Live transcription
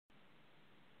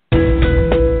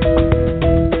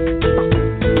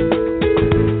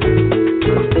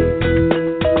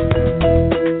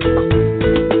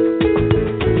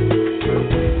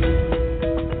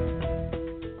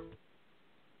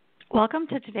Welcome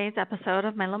to today's episode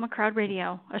of Myeloma Crowd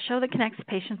Radio, a show that connects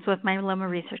patients with myeloma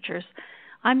researchers.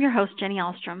 I'm your host, Jenny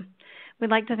Ahlstrom. We'd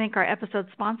like to thank our episode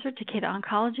sponsor, Takeda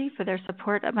Oncology, for their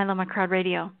support of Myeloma Crowd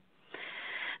Radio.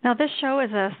 Now, this show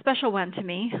is a special one to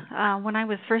me. When I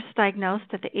was first diagnosed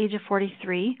at the age of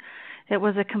 43, it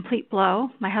was a complete blow.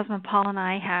 My husband Paul and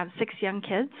I have 6 young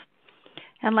kids,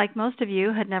 and like most of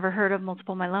you, had never heard of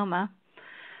multiple myeloma.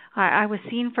 I was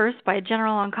seen first by a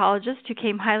general oncologist who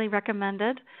came highly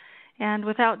recommended. And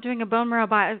without doing a bone marrow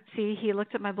biopsy, he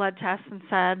looked at my blood tests and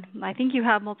said, I think you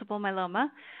have multiple myeloma.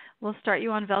 We'll start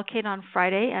you on Velcade on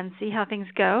Friday and see how things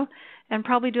go, and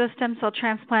probably do a stem cell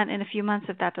transplant in a few months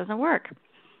if that doesn't work.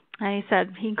 And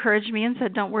he encouraged me and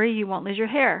said, don't worry, you won't lose your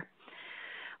hair.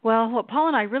 Well, what Paul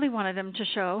and I really wanted him to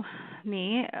show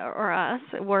me or us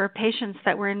were patients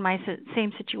that were in my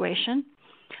same situation,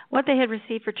 what they had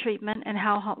received for treatment, and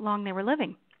how long they were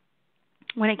living.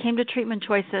 When it came to treatment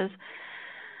choices,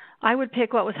 I would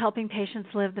pick what was helping patients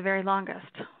live the very longest.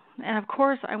 And of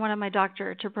course, I wanted my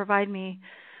doctor to provide me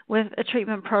with a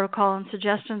treatment protocol and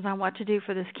suggestions on what to do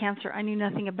for this cancer I knew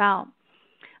nothing about.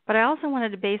 But I also wanted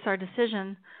to base our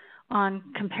decision on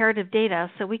comparative data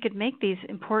so we could make these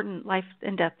important life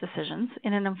and death decisions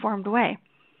in an informed way.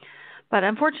 But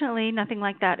unfortunately, nothing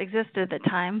like that existed at the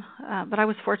time, but I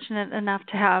was fortunate enough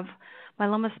to have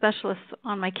myeloma specialists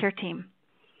on my care team.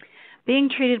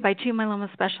 Being treated by 2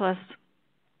 myeloma specialists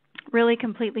really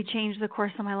completely changed the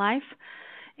course of my life,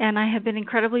 and I have been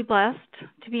incredibly blessed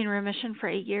to be in remission for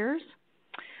 8 years,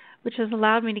 which has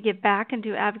allowed me to give back and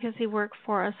do advocacy work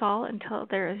for us all until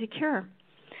there is a cure.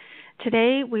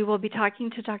 Today, we will be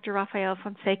talking to Dr. Rafael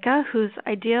Fonseca, whose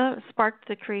idea sparked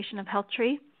the creation of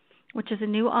HealthTree, which is a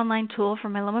new online tool for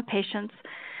myeloma patients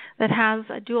that has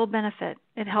a dual benefit.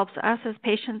 It helps us as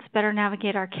patients better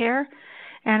navigate our care,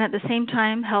 and at the same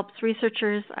time helps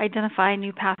researchers identify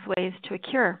new pathways to a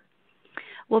cure.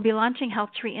 We'll be launching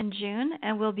HealthTree in June,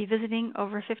 and we'll be visiting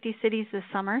over 50 cities this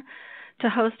summer to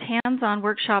host hands-on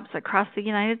workshops across the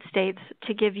United States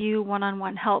to give you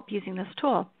one-on-one help using this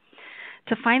tool.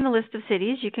 To find the list of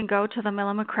cities, you can go to the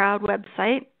Myeloma Crowd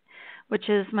website, which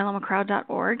is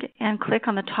myelomacrowd.org, and click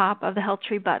on the top of the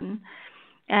HealthTree button.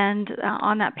 And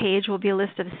on that page will be a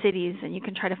list of the cities, and you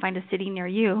can try to find a city near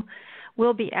you.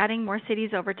 We'll be adding more cities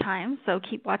over time, so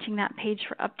keep watching that page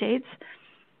for updates.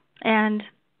 And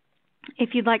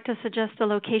if you'd like to suggest a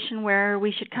location where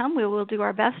we should come, we will do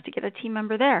our best to get a team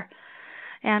member there.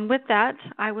 And with that,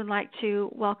 I would like to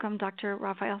welcome Dr.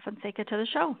 Rafael Fonseca to the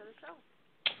show.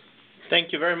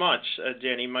 Thank you very much,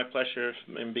 Jenny. My pleasure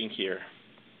in being here.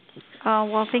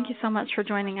 Well, thank you so much for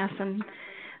joining us, and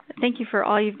thank you for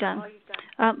all you've done.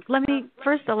 Let me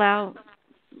first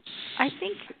I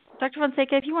think, Dr.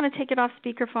 Fonseca, if you want to take it off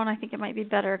speakerphone, I think it might be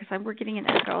better because we're getting an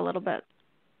echo a little bit.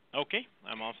 Okay,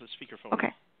 I'm off the speakerphone. Okay.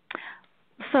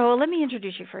 So let me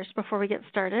introduce you first before we get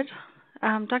started.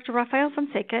 Dr. Rafael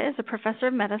Fonseca is a professor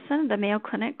of medicine at the Mayo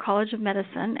Clinic College of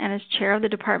Medicine and is chair of the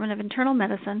Department of Internal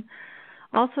Medicine,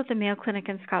 also at the Mayo Clinic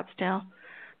in Scottsdale.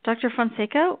 Dr.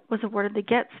 Fonseca was awarded the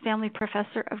Getz Family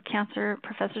Professor of Cancer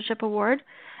Professorship Award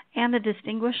and the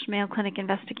Distinguished Mayo Clinic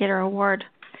Investigator Award.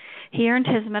 He earned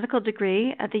his medical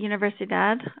degree at the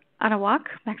Universidad Anáhuac,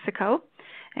 Mexico,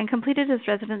 and completed his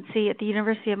residency at the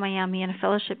University of Miami and a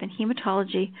fellowship in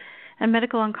hematology and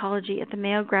medical oncology at the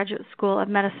Mayo Graduate School of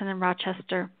Medicine in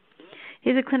Rochester.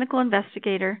 He's a clinical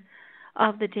investigator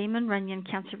of the Damon Runyon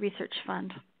Cancer Research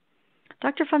Fund.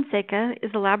 Dr. Fonseca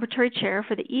is the laboratory chair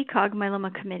for the ECOG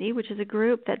Myeloma Committee, which is a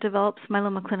group that develops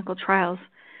myeloma clinical trials.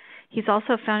 He's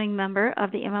also a founding member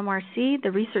of the MMRC,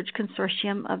 the research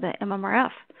consortium of the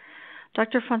MMRF.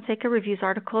 Dr. Fonseca reviews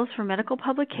articles for medical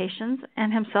publications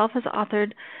and himself has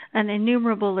authored an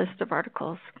innumerable list of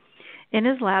articles. In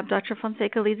his lab, Dr.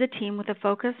 Fonseca leads a team with a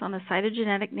focus on the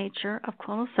cytogenetic nature of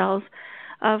clonal cells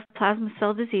of plasma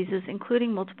cell diseases,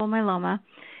 including multiple myeloma,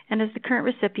 and is the current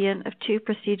recipient of 2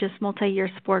 prestigious multi-year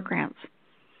SPORE grants.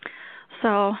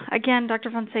 So, again,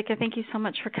 Dr. Fonseca, thank you so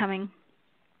much for coming.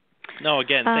 No,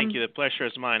 again, thank you. The pleasure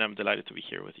is mine. I'm delighted to be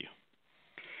here with you.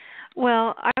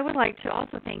 Well, I would like to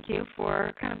also thank you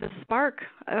for kind of the spark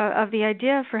of the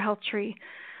idea for HealthTree.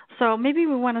 So maybe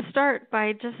we want to start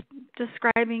by just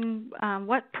describing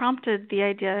what prompted the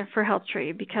idea for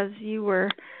HealthTree, because you were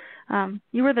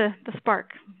the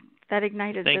spark that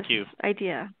ignited this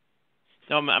idea.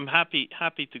 No, I'm happy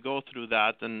to go through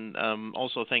that, and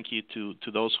also thank you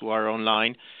to those who are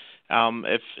online.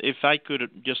 If I could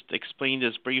just explain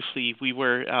this briefly, we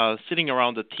were sitting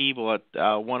around the table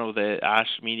at one of the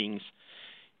ASH meetings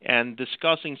and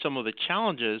discussing some of the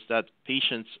challenges that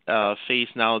patients face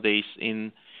nowadays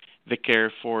in the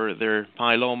care for their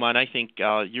myeloma. And I think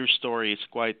your story is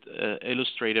quite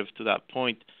illustrative to that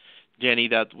point, Jenny,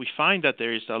 that we find that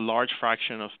there is a large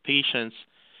fraction of patients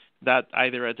that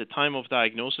either at the time of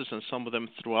diagnosis and some of them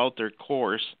throughout their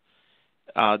course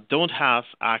don't have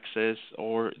access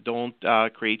or don't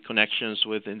create connections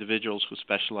with individuals who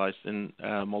specialize in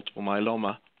multiple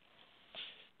myeloma.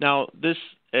 Now, this,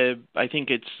 I think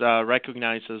it's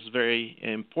recognized as very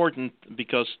important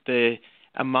because the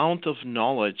amount of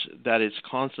knowledge that is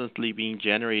constantly being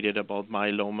generated about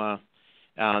myeloma,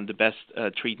 the best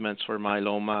treatments for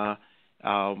myeloma,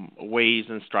 ways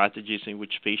and strategies in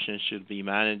which patients should be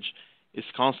managed is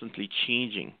constantly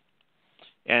changing.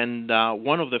 And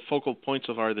one of the focal points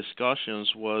of our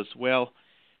discussions was, well,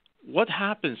 what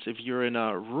happens if you're in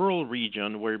a rural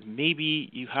region where maybe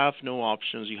you have no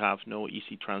options, you have no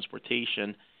easy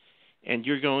transportation, and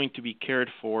you're going to be cared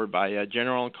for by a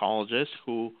general oncologist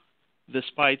who,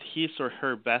 despite his or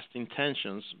her best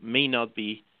intentions, may not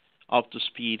be up to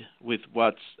speed with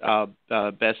what's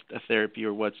best therapy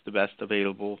or what's the best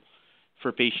available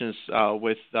for patients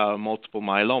with multiple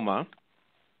myeloma.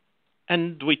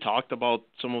 And we talked about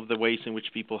some of the ways in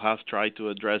which people have tried to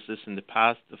address this in the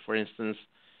past. For instance,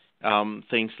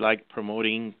 things like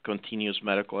promoting continuous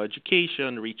medical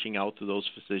education, reaching out to those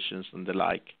physicians and the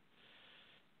like.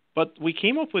 But we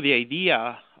came up with the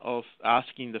idea of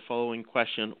asking the following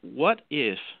question: what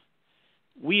if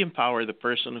we empower the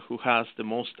person who has the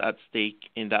most at stake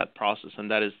in that process,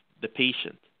 and that is the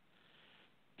patient,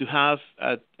 to have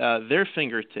at their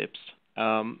fingertips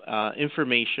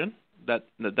information that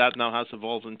now has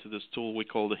evolved into this tool we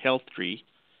call the HealthTree,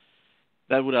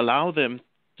 that would allow them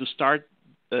to start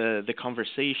the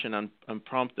conversation and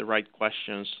prompt the right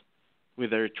questions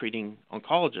with their treating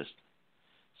oncologist.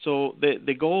 So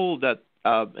the goal that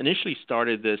initially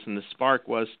started this and the spark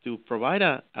was to provide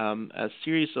a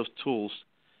series of tools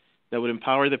that would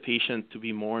empower the patient to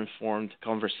be more informed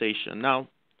conversation. Now,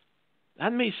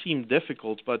 that may seem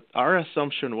difficult, but our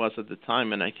assumption was at the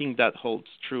time, and I think that holds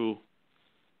true,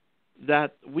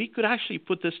 that we could actually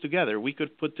put this together. We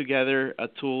could put together a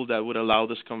tool that would allow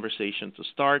this conversation to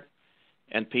start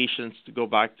and patients to go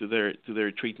back to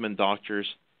their treatment doctors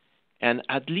and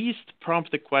at least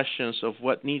prompt the questions of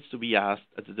what needs to be asked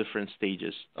at the different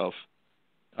stages of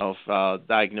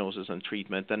diagnosis and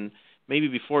treatment. And maybe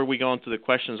before we go on to the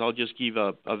questions, I'll just give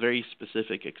a very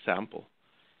specific example.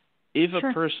 If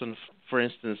a person, for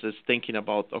instance, is thinking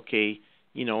about, okay,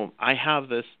 I have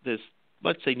this,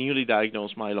 let's say, newly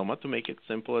diagnosed myeloma, to make it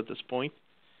simple at this point,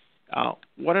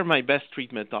 what are my best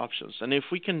treatment options? And if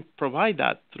we can provide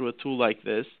that through a tool like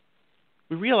this,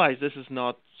 we realize this is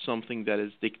not something that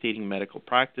is dictating medical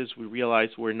practice. We realize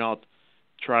we're not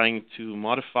trying to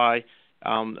modify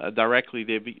directly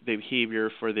the behavior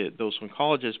for those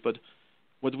oncologists, but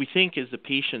what we think is the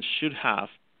patient should have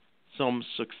some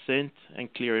succinct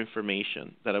and clear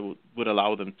information that would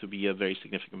allow them to be a very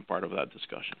significant part of that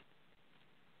discussion.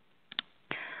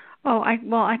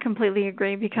 I completely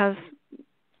agree, because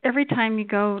every time you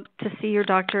go to see your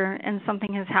doctor and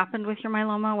something has happened with your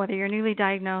myeloma, whether you're newly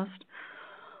diagnosed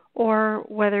or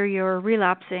whether you're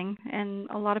relapsing, and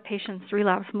a lot of patients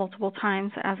relapse multiple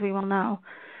times, as we well know,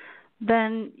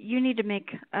 then you need to make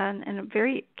a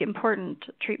very important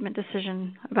treatment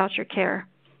decision about your care.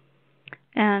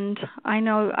 And I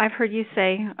know I've heard you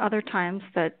say other times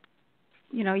that,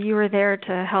 you were there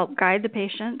to help guide the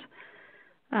patient,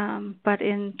 but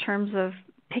in terms of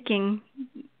picking,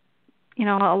 a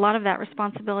lot of that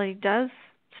responsibility does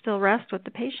still rest with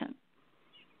the patient.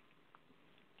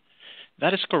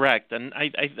 That is correct, and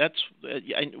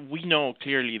we know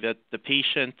clearly that the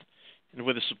patient, and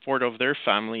with the support of their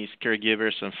families,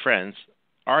 caregivers, and friends,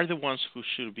 are the ones who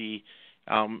should be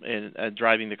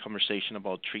driving the conversation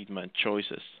about treatment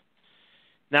choices.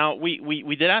 Now,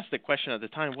 we did ask the question at the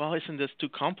time, well, isn't this too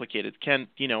complicated?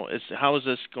 How is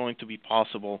this going to be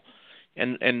possible?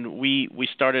 And we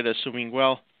started assuming,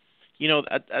 well,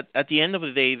 at the end of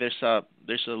the day,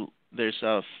 there's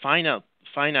a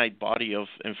finite body of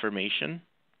information.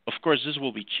 Of course, this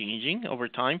will be changing over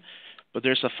time, but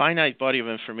there's a finite body of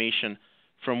information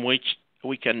from which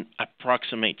we can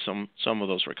approximate some of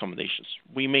those recommendations.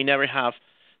 We may never have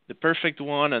the perfect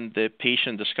one, and the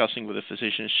patient discussing with the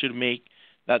physician should make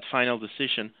that final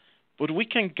decision, but we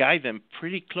can guide them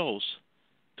pretty close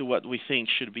to what we think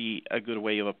should be a good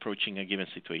way of approaching a given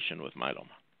situation with myeloma.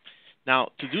 Now,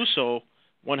 to do so,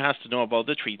 one has to know about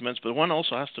the treatments, but one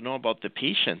also has to know about the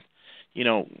patient.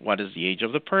 What is the age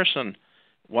of the person?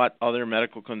 What other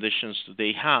medical conditions do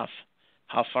they have?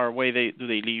 How far away do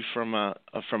they live from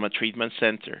a treatment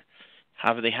center?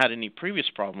 Have they had any previous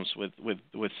problems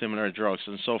with similar drugs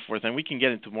and so forth? And we can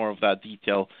get into more of that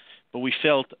detail But we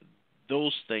felt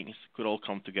those things could all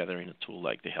come together in a tool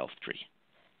like the HealthTree.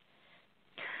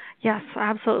 Yes,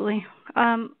 absolutely.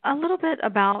 A little bit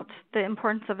about the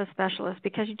importance of a specialist,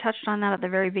 because you touched on that at the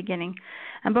very beginning.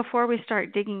 And before we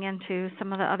start digging into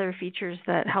some of the other features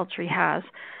that HealthTree has,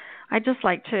 I'd just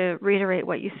like to reiterate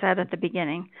what you said at the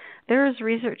beginning. There is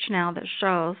research now that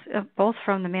shows, both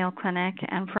from the Mayo Clinic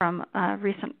and from a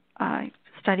recent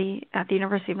study at the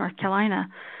University of North Carolina,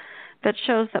 that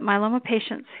shows that myeloma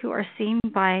patients who are seen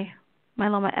by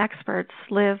myeloma experts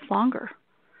live longer.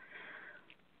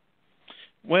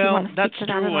 Well, that's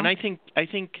true, and I think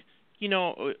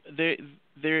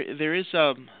there is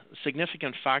a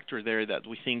significant factor there that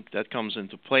we think that comes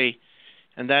into play,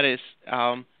 and that is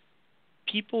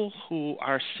people who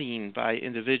are seen by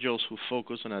individuals who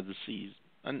focus on a disease.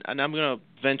 And I'm going to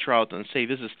venture out and say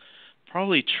this is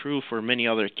probably true for many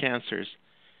other cancers.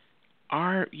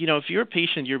 If you're a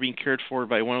patient, you're being cared for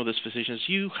by one of those physicians,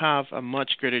 you have a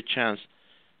much greater chance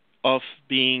of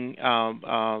being,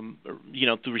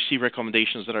 to receive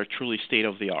recommendations that are truly state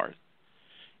of the art,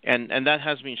 and that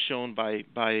has been shown by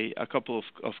a couple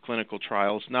of clinical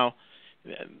trials. Now,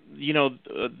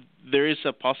 there is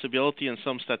a possibility, and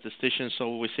some statisticians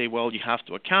always say, well, you have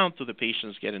to account to the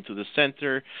patients get into the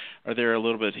center, or they're a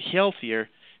little bit healthier.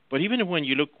 But even when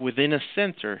you look within a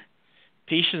center,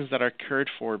 patients that are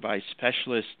cared for by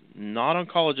specialists, not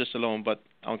oncologists alone, but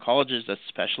oncologists that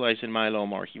specialize in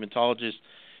myeloma or hematologists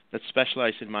that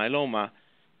specialize in myeloma,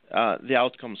 the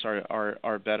outcomes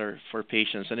are better for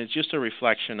patients, and it's just a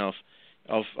reflection of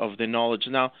the knowledge.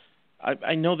 Now,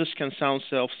 I know this can sound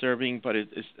self-serving, but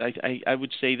I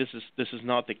would say this is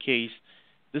not the case.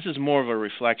 This is more of a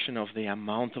reflection of the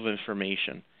amount of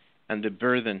information and the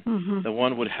burden that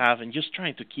one would have in just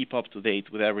trying to keep up to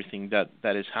date with everything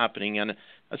that is happening. And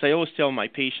as I always tell my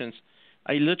patients,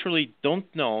 I literally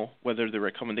don't know whether the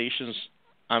recommendations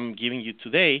I'm giving you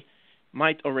today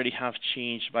might already have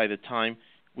changed by the time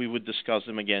we would discuss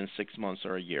them again 6 months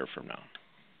or a year from now.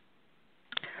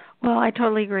 Well, I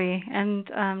totally agree. And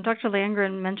Dr.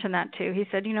 Landgren mentioned that too. He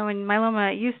said, in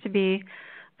myeloma, it used to be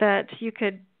that you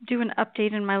could do an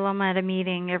update in myeloma at a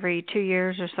meeting every 2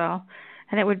 years or so,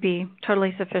 and it would be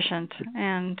totally sufficient.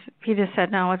 And he just said,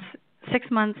 no,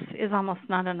 6 months is almost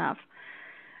not enough.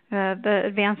 The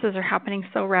advances are happening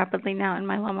so rapidly now in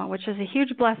myeloma, which is a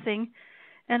huge blessing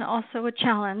and also a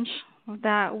challenge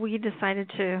that we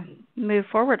decided to move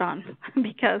forward on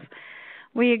because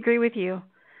we agree with you.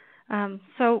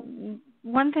 So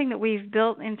one thing that we've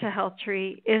built into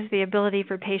HealthTree is the ability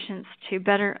for patients to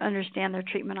better understand their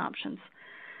treatment options.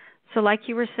 So like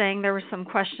you were saying, there were some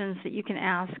questions that you can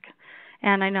ask,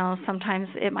 and I know sometimes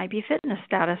it might be fitness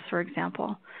status, for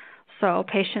example. So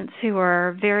patients who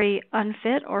are very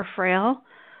unfit or frail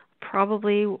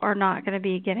probably are not going to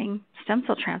be getting stem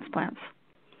cell transplants.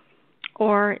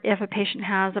 Or if a patient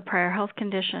has a prior health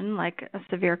condition like a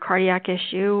severe cardiac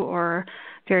issue or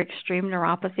very extreme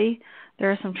neuropathy,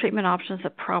 there are some treatment options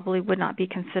that probably would not be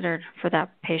considered for that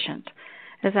patient.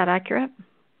 Is that accurate?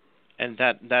 And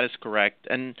that is correct.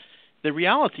 And the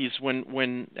reality is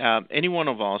when any one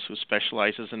of us who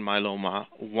specializes in myeloma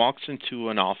walks into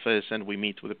an office and we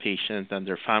meet with a patient and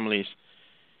their families,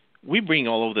 we bring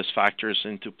all of these factors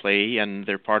into play, and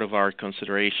they're part of our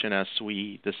consideration as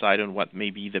we decide on what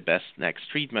may be the best next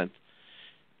treatment.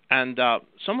 And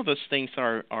some of those things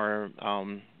are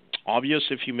obvious,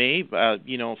 if you may.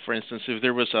 For instance, if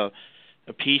there was a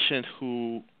patient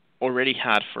who already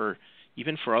had,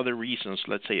 even for other reasons,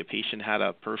 let's say a patient had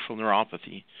a peripheral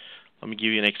neuropathy. Let me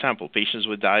give you an example. Patients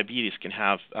with diabetes can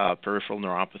have peripheral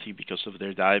neuropathy because of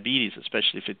their diabetes,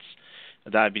 especially if it's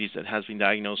a diabetes that has been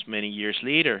diagnosed many years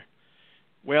later.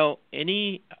 Well,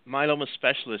 any myeloma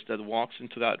specialist that walks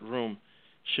into that room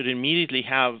should immediately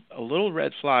have a little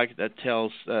red flag that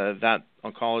tells that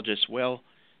oncologist, well,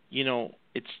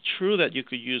 it's true that you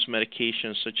could use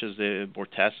medications such as the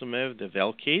bortezomib, the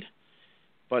Velcade,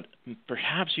 but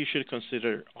perhaps you should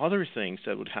consider other things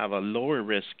that would have a lower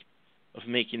risk of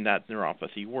making that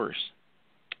neuropathy worse.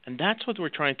 And that's what we're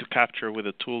trying to capture with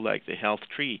a tool like the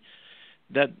HealthTree,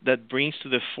 that brings to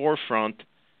the forefront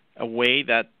a way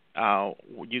that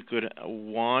you could,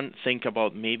 think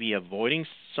about maybe avoiding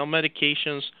some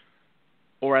medications,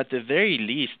 or at the very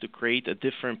least to create a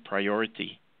different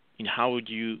priority in how would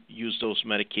you use those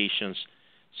medications,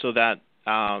 so that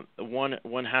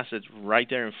one has it right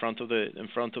there in front of the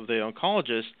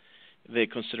oncologist, the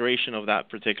consideration of that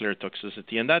particular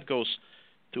toxicity. And that goes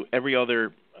to every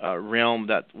other realm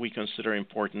that we consider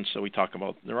important. So we talk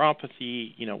about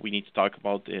neuropathy. We need to talk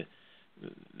about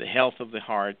the health of the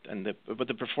heart, but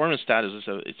the performance status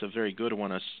it's a very good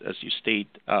one, as you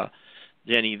state,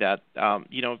 Jenny, that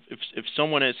if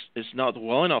someone is not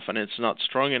well enough and it's not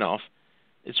strong enough,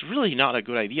 it's really not a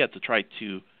good idea to try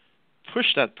to push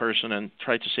that person and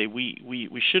try to say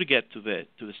we should get to the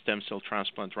stem cell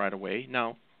transplant right away.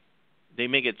 Now, they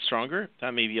may get stronger.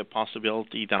 That may be a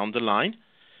possibility down the line.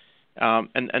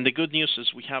 And the good news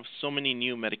is we have so many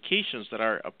new medications that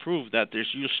are approved that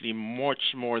there's usually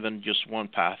much more than just one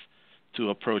path to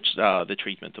approach the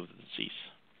treatment of the disease.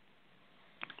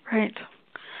 Right.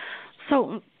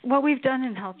 So what we've done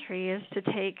in HealthTree is to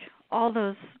take all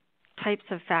those types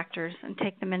of factors and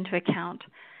take them into account,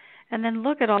 and then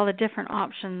look at all the different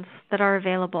options that are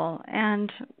available.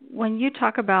 And when you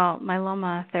talk about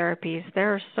myeloma therapies,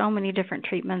 there are so many different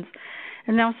treatments,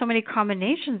 and now so many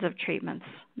combinations of treatments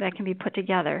that can be put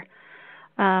together.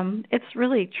 It's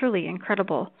really, truly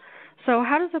incredible. So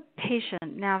how does a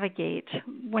patient navigate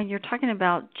when you're talking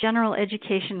about general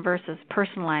education versus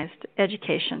personalized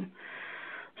education?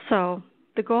 So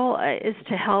the goal is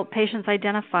to help patients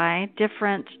identify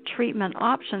different treatment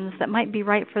options that might be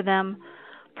right for them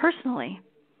personally,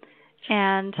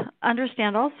 and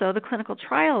understand also the clinical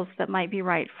trials that might be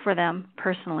right for them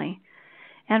personally.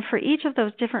 And for each of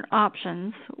those different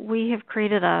options, we have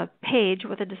created a page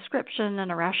with a description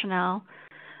and a rationale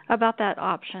about that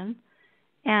option,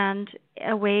 and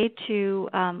a way to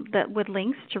that with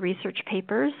links to research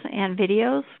papers and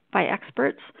videos by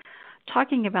experts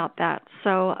talking about that.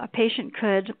 So a patient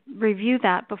could review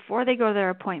that before they go to their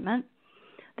appointment.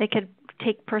 They could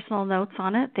take personal notes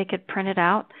on it. They could print it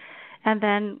out. And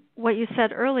then what you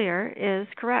said earlier is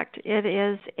correct. It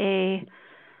is a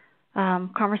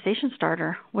conversation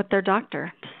starter with their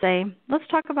doctor to say, let's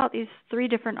talk about these 3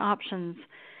 different options.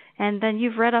 And then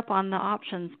you've read up on the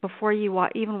options before you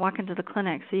even walk into the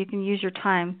clinic, so you can use your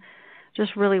time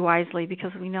just really wisely,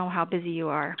 because we know how busy you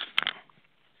are.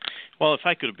 Well, if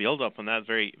I could build up on that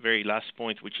very, very last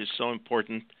point, which is so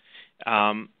important,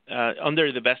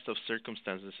 under the best of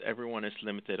circumstances, everyone is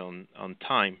limited on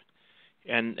time.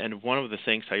 And one of the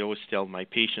things I always tell my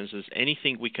patients is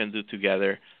anything we can do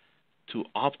together to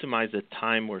optimize the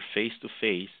time we're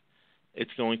face-to-face,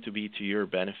 it's going to be to your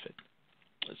benefit.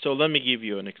 So let me give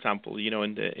you an example.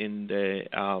 In the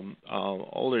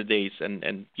older days,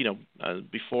 and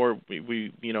before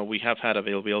we have had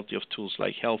availability of tools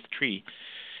like HealthTree,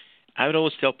 I would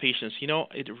always tell patients,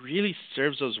 it really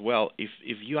serves us well if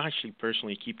you actually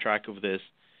personally keep track of this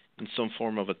in some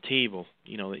form of a table.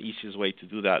 The easiest way to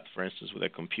do that, for instance, with a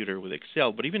computer, with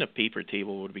Excel, but even a paper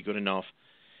table would be good enough.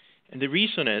 And the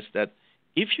reason is that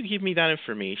if you give me that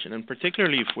information, and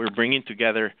particularly if we're bringing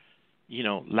together,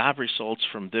 lab results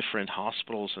from different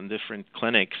hospitals and different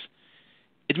clinics,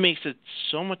 it makes it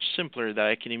so much simpler that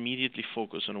I can immediately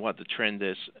focus on what the trend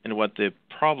is and what the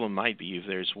problem might be if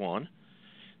there's one.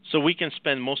 So we can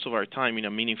spend most of our time in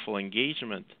a meaningful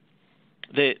engagement.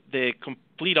 The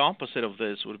complete opposite of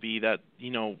this would be that,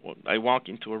 I walk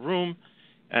into a room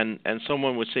and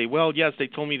someone would say, well, yes, they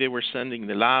told me they were sending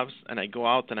the labs, and I go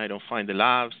out and I don't find the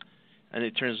labs, and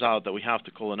it turns out that we have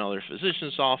to call another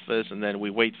physician's office, and then we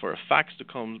wait for a fax to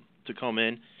come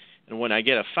in. And when I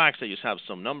get a fax, I just have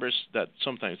some numbers that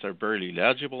sometimes are barely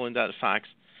legible in that fax.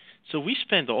 So we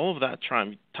spend all of that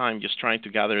time just trying to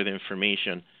gather the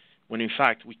information, when in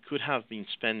fact we could have been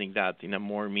spending that in a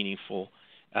more meaningful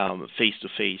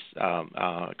face-to-face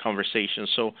conversation.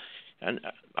 So, and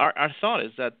our thought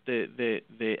is that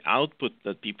the output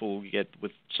that people get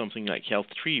with something like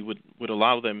HealthTree would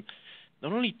allow them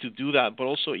not only to do that, but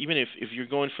also even if you're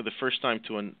going for the first time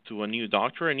to a new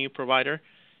doctor, a new provider,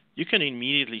 you can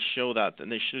immediately show that,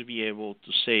 and they should be able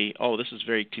to say, oh, this is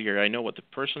very clear. I know what the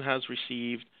person has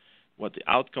received, what the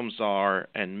outcomes are,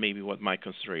 and maybe what my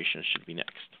consideration should be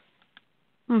next.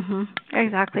 Mm-hmm.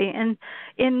 Exactly. And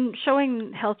in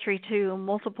showing HealthTree to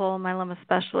multiple myeloma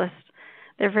specialists,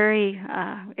 they're very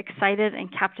excited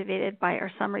and captivated by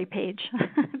our summary page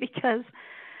because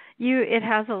it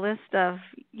has a list of,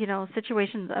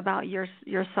 situations about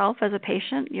yourself as a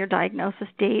patient, your diagnosis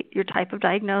date, your type of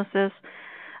diagnosis,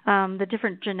 the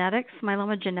different genetics,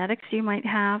 myeloma genetics you might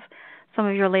have, some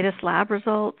of your latest lab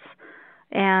results,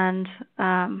 and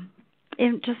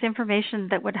just information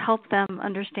that would help them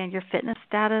understand your fitness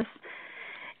status.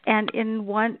 And in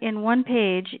one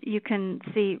page, you can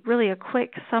see really a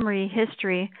quick summary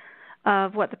history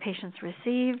of what the patients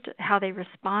received, how they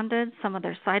responded, some of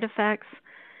their side effects,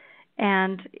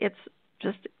 and it's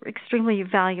just extremely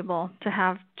valuable to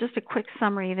have just a quick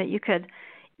summary that you could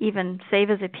even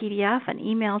save as a PDF and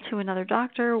email to another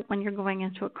doctor when you're going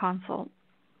into a consult.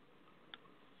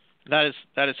 That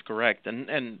is correct, and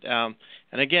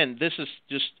again, this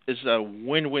is a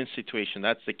win-win situation.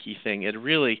 That's the key thing. It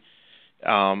really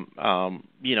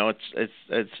it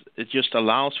just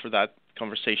allows for that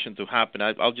conversation to happen.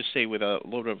 I'll just say with a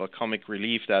little bit of a comic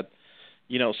relief that,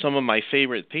 some of my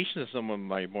favorite patients, some of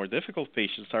my more difficult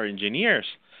patients are engineers.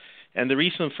 And the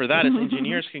reason for that is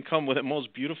engineers can come with the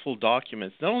most beautiful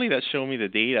documents, not only that show me the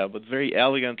data, but very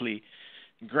elegantly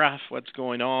graph what's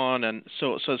going on. And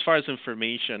so as far as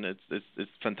information,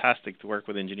 it's fantastic to work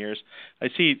with engineers. I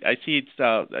say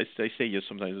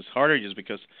sometimes it's harder just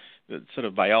because the sort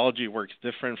of biology works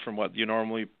different from what you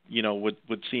normally,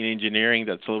 would see in engineering.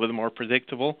 That's a little bit more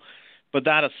predictable. But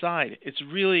that aside, it's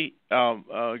really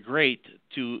great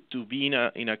to be in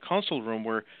a consult room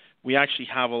where we actually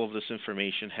have all of this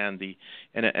information handy.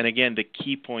 And again, the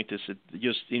key point is it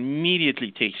just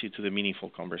immediately takes you to the meaningful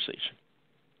conversation.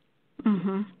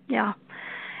 Mm-hmm. Yeah.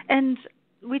 And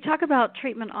we talk about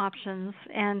treatment options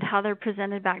and how they're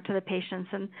presented back to the patients.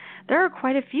 And there are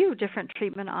quite a few different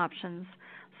treatment options.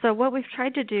 So what we've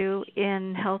tried to do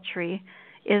in HealthTree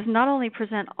is not only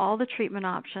present all the treatment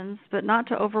options, but not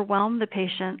to overwhelm the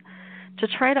patient, to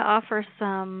try to offer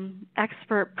some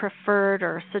expert preferred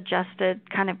or suggested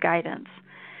kind of guidance.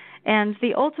 And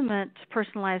the ultimate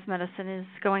personalized medicine is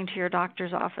going to your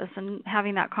doctor's office and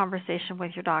having that conversation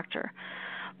with your doctor.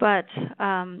 But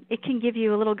it can give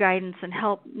you a little guidance and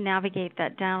help navigate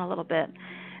that down a little bit.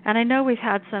 And I know we've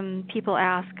had some people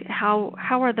ask, how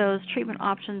are those treatment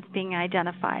options being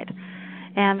identified?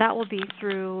 And that will be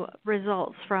through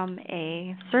results from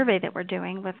a survey that we're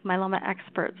doing with myeloma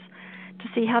experts to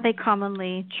see how they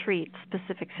commonly treat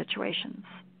specific situations.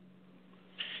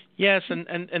 Yes,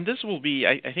 and this will be,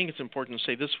 I think it's important to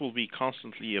say, this will be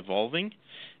constantly evolving.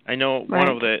 I know right.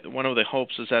 one of the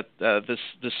hopes is that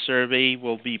this survey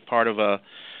will be part of a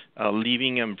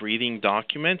living and breathing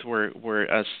document where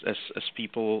as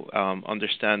people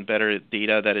understand better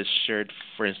data that is shared,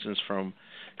 for instance, from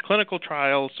clinical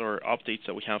trials or updates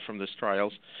that we have from these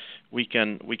trials, we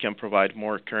can provide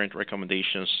more current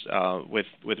recommendations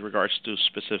with regards to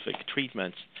specific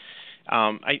treatments.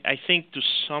 I think to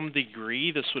some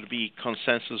degree this would be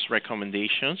consensus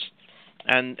recommendations,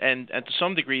 and to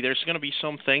some degree there's going to be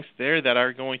some things there that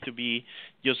are going to be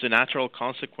just a natural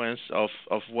consequence of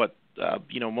what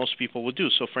most people would do.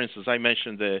 So, for instance, I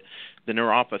mentioned the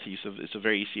neuropathy. So it's a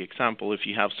very easy example. If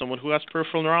you have someone who has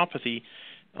peripheral neuropathy,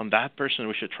 that person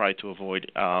we should try to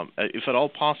avoid, if at all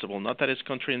possible, not that it's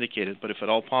contraindicated, but if at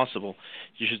all possible,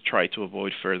 you should try to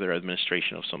avoid further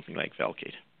administration of something like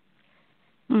Velcade.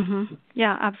 Mm-hmm.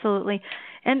 Yeah, absolutely.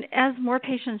 And as more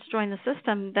patients join the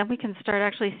system, then we can start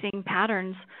actually seeing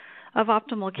patterns of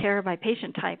optimal care by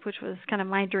patient type, which was kind of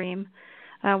my dream.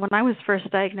 When I was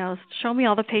first diagnosed, show me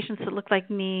all the patients that look like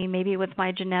me, maybe with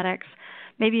my genetics,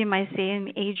 maybe in my same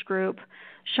age group.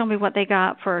 Show me what they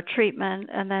got for treatment,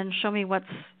 and then show me what's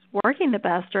working the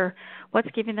best or what's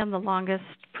giving them the longest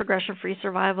progression-free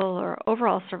survival or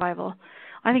overall survival.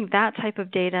 I think that type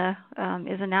of data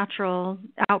is a natural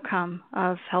outcome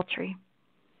of HealthTree.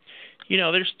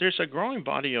 There's a growing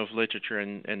body of literature,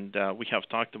 and we have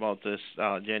talked about this,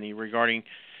 Jenny, regarding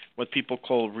what people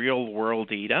call real-world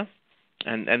data,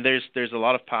 and there's a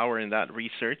lot of power in that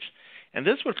research. And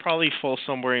this would probably fall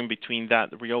somewhere in between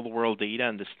that real-world data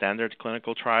and the standard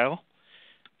clinical trial.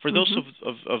 For those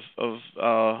of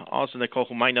us and Nicole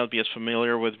who might not be as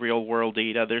familiar with real-world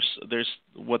data, there's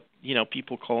what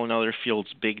people call in other fields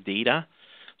big data.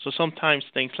 So sometimes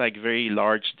things like very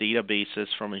large databases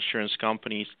from insurance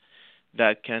companies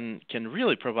that can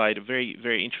really provide very,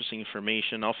 very interesting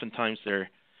information. Oftentimes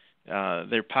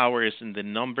their power is in the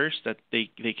numbers that they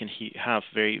can have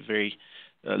very, very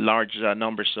large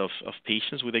numbers of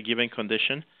patients with a given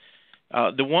condition.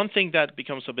 The one thing that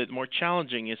becomes a bit more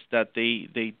challenging is that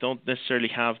they don't necessarily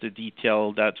have the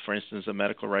detail that, for instance, a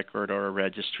medical record or a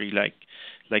registry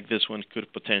like this one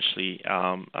could potentially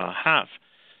have.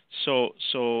 So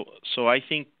I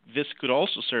think this could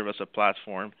also serve as a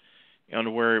platform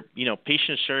on where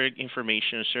patients share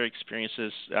information, share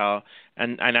experiences,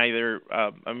 and either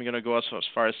I'm going to go as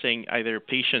far as saying either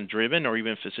patient-driven or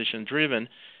even physician-driven.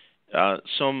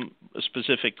 Some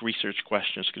specific research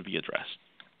questions could be addressed.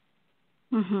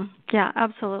 Mm-hmm. Yeah,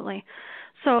 absolutely.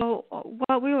 So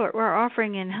what we're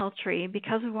offering in HealthTree,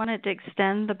 because we wanted to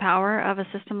extend the power of a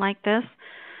system like this,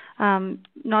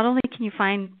 not only can you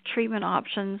find treatment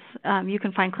options, you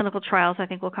can find clinical trials. I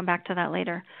think we'll come back to that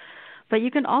later. But you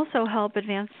can also help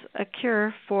advance a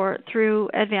cure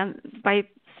by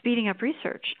speeding up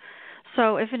research.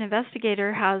 So if an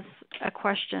investigator has a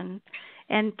question,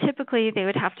 and typically they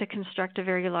would have to construct a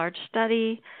very large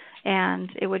study,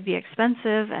 and it would be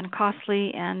expensive and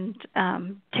costly and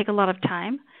take a lot of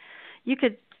time, you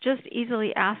could just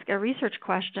easily ask a research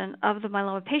question of the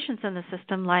myeloma patients in the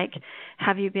system, like,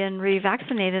 have you been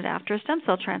revaccinated after a stem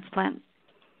cell transplant?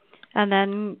 And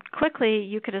then quickly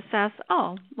you could assess,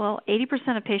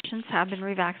 80% of patients have been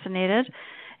revaccinated,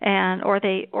 and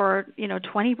only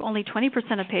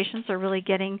 20% of patients are really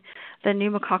getting the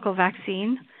pneumococcal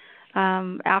vaccine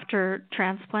after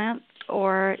transplant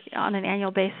or on an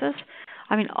annual basis.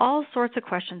 I mean, all sorts of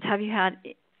questions. Have you had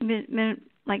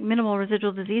minimal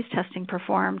residual disease testing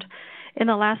performed in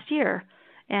the last year?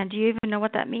 And do you even know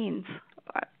what that means?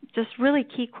 Just really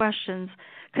key questions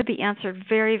could be answered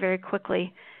very, very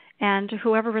quickly. And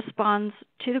whoever responds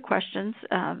to the questions,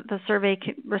 the survey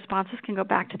responses can go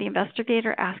back to the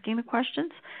investigator asking the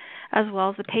questions, as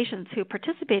well as the patients who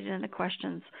participated in the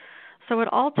questions. So at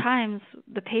all times,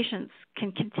 the patients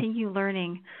can continue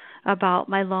learning about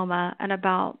myeloma and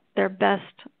about their best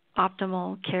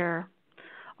optimal care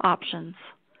options.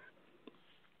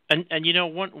 And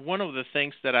one of the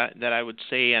things that I would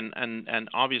say, and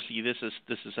obviously this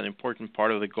is an important part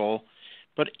of the goal.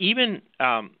 But even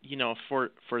for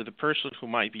the person who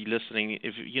might be listening,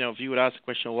 if you would ask the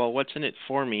question, well, what's in it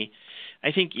for me?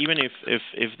 I think even if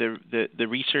the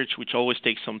research, which always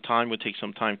takes some time, would take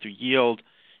some time to yield,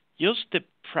 just the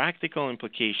practical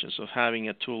implications of having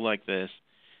a tool like this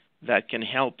that can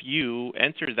help you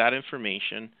enter that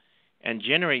information and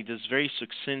generate this very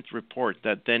succinct report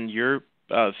that then your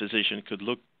physician could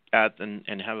look at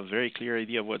and have a very clear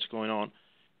idea of what's going on.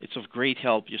 It's of great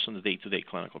help just on the day-to-day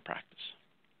clinical practice.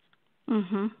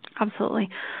 Absolutely.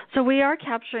 So we are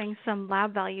capturing some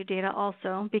lab value data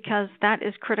also, because that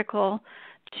is critical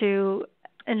to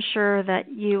ensure that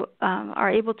you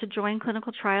are able to join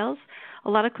clinical trials. A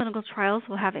lot of clinical trials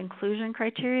will have inclusion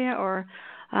criteria or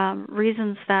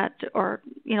reasons that, or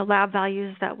lab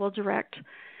values that will direct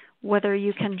whether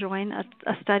you can join a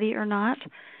study or not.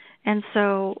 And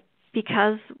so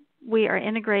because we are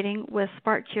integrating with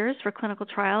Spark Cures for clinical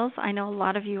trials, I know a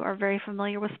lot of you are very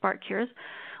familiar with Spark Cures,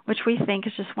 which we think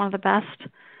is just one of the best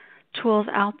tools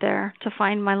out there to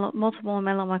find multiple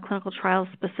myeloma clinical trials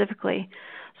specifically.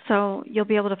 So you'll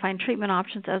be able to find treatment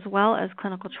options as well as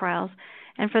clinical trials.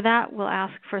 And for that, we'll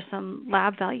ask for some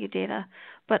lab value data.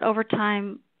 But over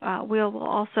time, we'll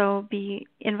also be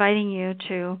inviting you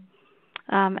to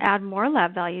add more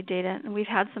lab value data. And we've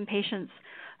had some patients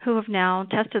who have now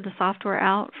tested the software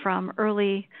out from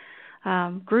early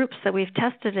groups that we've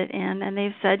tested it in, and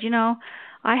they've said,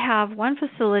 I have one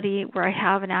facility where I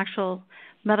have an actual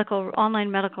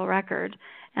online medical record,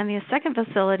 and the second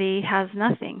facility has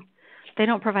nothing. They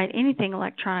don't provide anything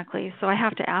electronically, so I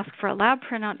have to ask for a lab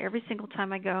printout every single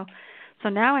time I go. So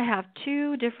now I have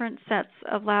two different sets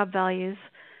of lab values.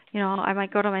 I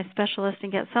might go to my specialist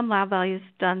and get some lab values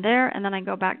done there, and then I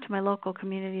go back to my local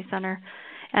community center,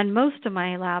 and most of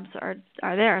my labs are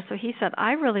there. So he said,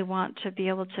 I really want to be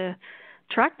able to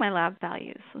track my lab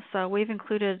values. So we've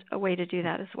included a way to do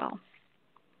that as well.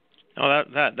 Oh,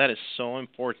 that is so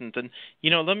important. And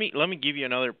let me give you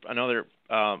another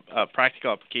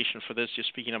practical application for this. Just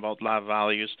speaking about lab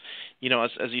values,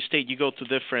 as you state, you go to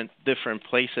different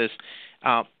places.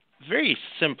 Very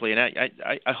simply, and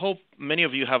I hope many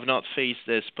of you have not faced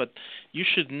this, but you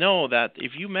should know that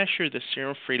if you measure the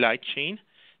serum free light chain,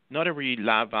 not every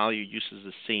lab value uses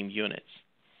the same units.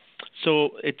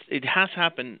 So it has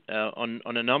happened on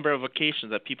a number of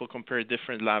occasions that people compare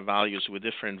different lab values with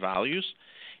different values,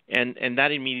 and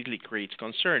that immediately creates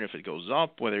concern. If it goes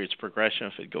up, whether it's progression,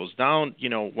 if it goes down,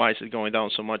 why is it going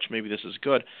down so much? Maybe this is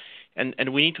good.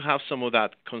 And we need to have some of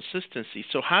that consistency.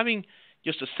 So having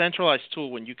just a centralized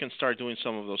tool when you can start doing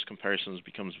some of those comparisons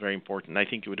becomes very important. I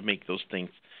think it would make those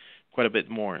things quite a bit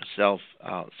more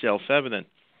self-evident.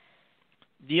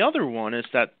 The other one is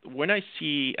that when I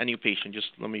see a new patient, just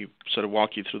let me sort of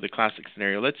walk you through the classic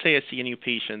scenario. Let's say I see a new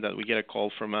patient that we get a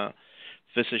call from a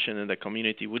physician in the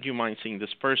community. Would you mind seeing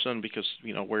this person? Because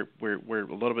we're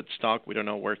a little bit stuck. We don't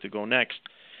know where to go next.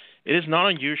 It is not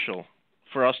unusual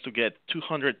for us to get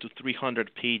 200 to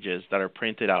 300 pages that are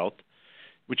printed out,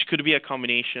 which could be a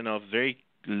combination of very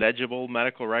legible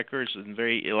medical records and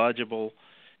very illegible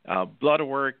blood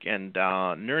work and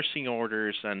nursing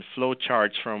orders and flow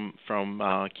charts from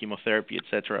chemotherapy,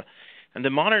 etc. And the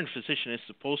modern physician is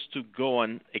supposed to go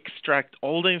and extract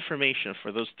all the information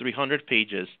for those 300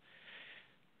 pages,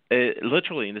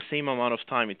 literally in the same amount of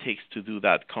time it takes to do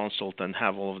that consult and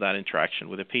have all of that interaction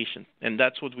with the patient. And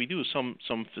that's what we do.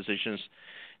 Some physicians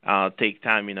take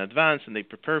time in advance and they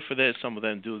prepare for this. Some of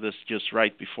them do this just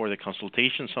right before the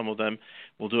consultation. Some of them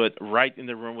will do it right in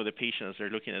the room with the patient as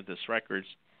they're looking at these records.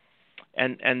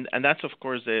 And that's, of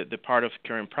course, the part of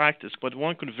current practice. But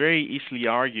one could very easily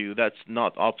argue that's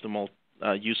not optimal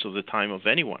use of the time of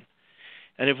anyone.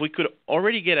 And if we could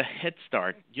already get a head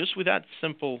start just with that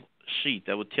simple sheet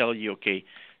that would tell you, okay,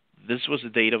 this was the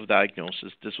date of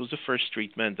diagnosis, this was the first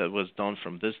treatment that was done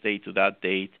from this date to that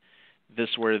date, this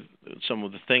were some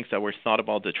of the things that were thought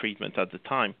about the treatment at the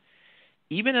time.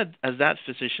 Even as that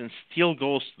physician still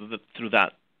goes through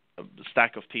that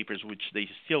stack of papers, which they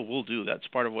still will do, that's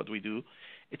part of what we do,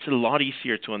 it's a lot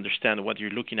easier to understand what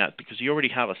you're looking at because you already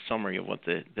have a summary of what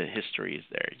the history is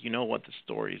there. You know what the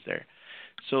story is there.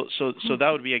 So that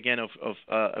would be, again, of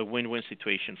a win-win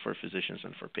situation for physicians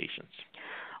and for patients.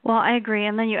 Well, I agree.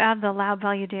 And then you add the lab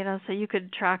value data, so you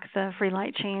could track the free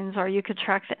light chains, or you could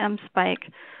track the M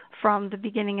spike from the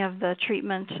beginning of the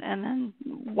treatment, and then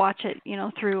watch it,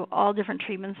 through all different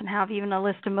treatments, and have even a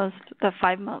list of the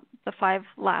five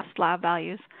last lab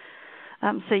values.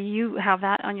 So you have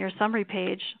that on your summary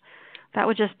page. That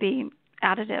would just be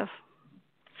additive.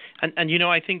 And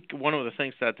I think one of the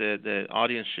things that the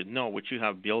audience should know, which you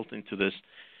have built into this,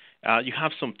 you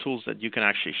have some tools that you can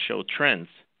actually show trends.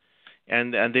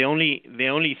 And the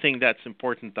only thing that's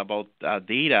important about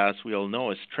data, as we all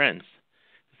know, is trends.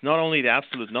 It's not only the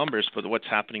absolute numbers, but what's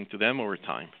happening to them over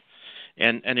time.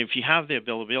 And if you have the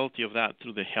availability of that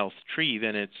through the HealthTree,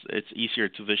 then it's easier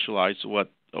to visualize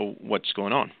what's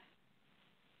going on.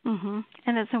 Mm-hmm.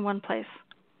 And it's in one place.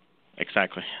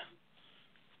 Exactly.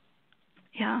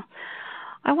 Yeah.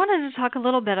 I wanted to talk a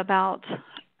little bit about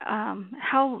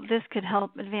how this could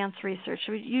help advance research.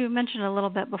 You mentioned a little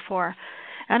bit before.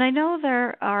 And I know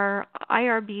there are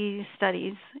IRB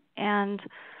studies, and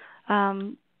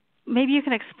maybe you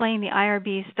can explain the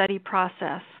IRB study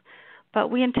process. But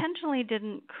we intentionally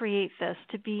didn't create this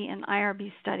to be an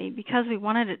IRB study because we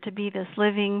wanted it to be this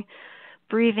living,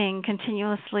 breathing,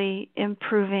 continuously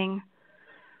improving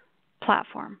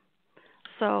platform.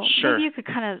 So Sure. Maybe you could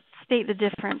kind of state the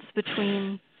difference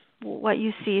between what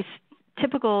you see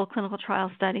typical clinical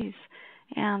trial studies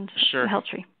and Sure.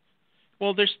 HealthTree.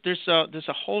 Well, there's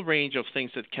a whole range of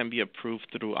things that can be approved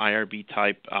through IRB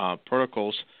type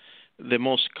protocols. The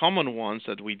most common ones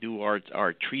that we do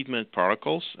are treatment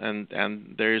protocols,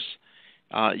 and there's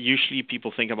usually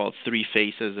people think about three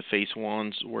phases. The phase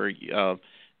ones where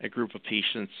a group of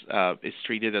patients is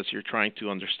treated as you're trying to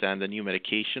understand a new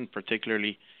medication,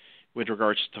 particularly with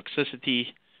regards to toxicity.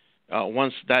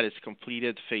 Once that is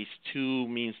completed, phase two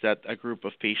means that a group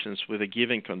of patients with a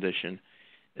given condition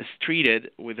is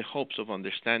treated with the hopes of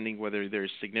understanding whether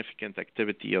there's significant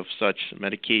activity of such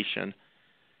medication.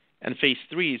 And phase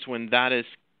three is when that is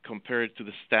compared to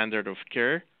the standard of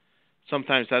care.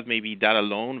 Sometimes that may be that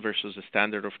alone versus the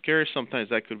standard of care. Sometimes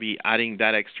that could be adding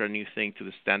that extra new thing to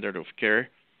the standard of care.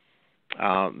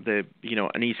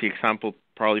 An easy example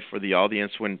probably for the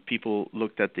audience, when people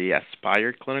looked at the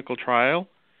ASPIRE clinical trial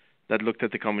that looked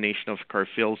at the combination of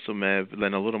carfilzomib,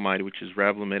 lenalidomide, which is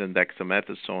Revlimid, and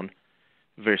dexamethasone,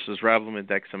 versus Revlimid,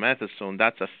 dexamethasone,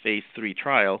 that's a phase 3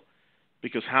 trial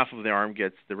because half of the arm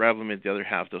gets the Revlimid, the other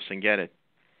half doesn't get it.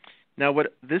 Now,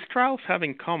 what these trials have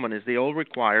in common is they all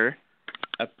require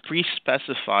a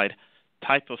pre-specified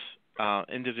type of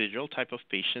individual, type of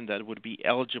patient that would be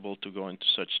eligible to go into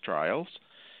such trials.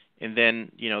 And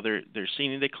then, they're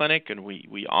seen in the clinic, and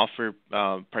we offer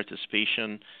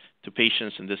participation to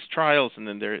patients in these trials, and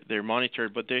then they're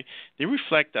monitored. But they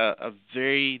reflect a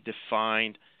very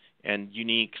defined and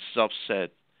unique subset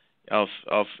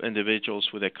of individuals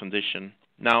with a condition.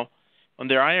 Now, on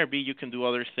their IRB, you can do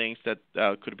other things that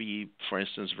could be, for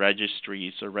instance,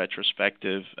 registries or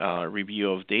retrospective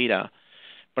review of data.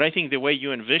 But I think the way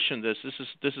you envision this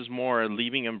is more a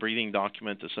living and breathing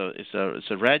document.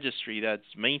 It's a registry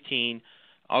that's maintained,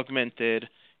 augmented,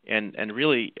 and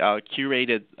really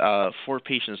curated for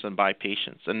patients and by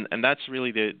patients. And that's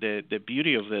really the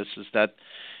beauty of this, is that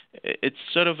it's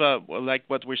sort of like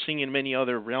what we're seeing in many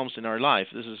other realms in our life.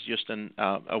 This is just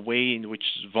a way in which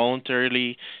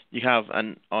voluntarily you have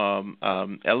an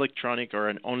electronic or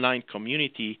an online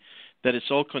community that is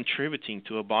all contributing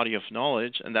to a body of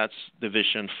knowledge, and that's the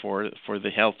vision for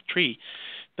the HealthTree.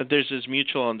 That there's this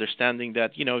mutual understanding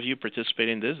that, if you participate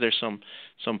in this, there's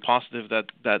some positive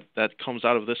that comes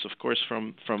out of this, of course,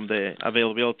 from the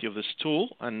availability of this tool,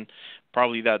 and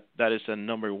probably that is a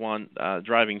number one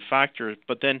driving factor.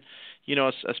 But then,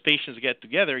 as patients get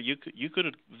together, you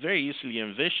could very easily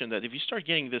envision that if you start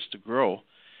getting this to grow,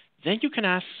 then you can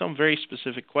ask some very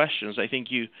specific questions. I think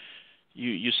you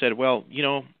said, well,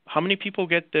 how many people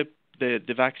get the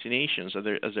vaccinations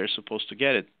as they're supposed to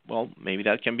get it? Well, maybe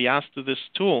that can be asked to this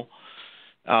tool.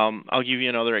 I'll give you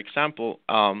another example.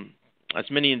 As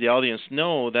many in the audience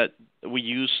know, that we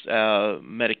use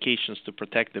medications to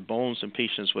protect the bones in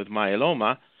patients with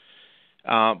myeloma.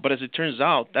 But as it turns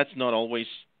out, that's not always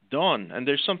done. And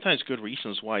there's sometimes good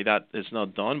reasons why that is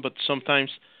not done, but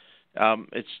sometimes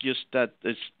it's just that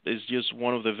it's just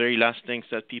one of the very last things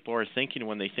that people are thinking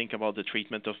when they think about the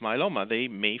treatment of myeloma. They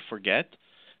may forget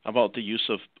about the use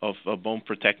of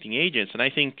bone-protecting agents. And I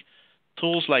think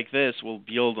tools like this will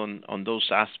build on those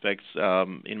aspects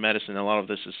in medicine. A lot of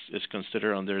this is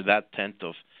considered under that tent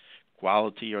of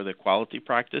quality or the quality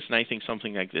practice, and I think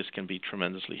something like this can be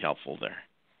tremendously helpful there.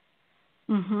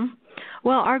 Mm-hmm.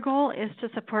 Well, our goal is to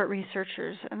support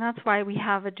researchers, and that's why we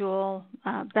have a dual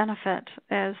benefit,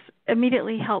 as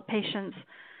immediately help patients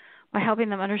by helping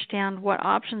them understand what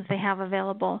options they have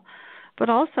available, but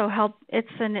also help. It's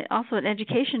also an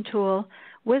education tool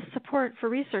with support for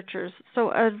researchers.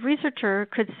 So a researcher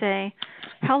could say,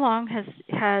 how long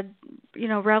had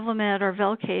Revlimid or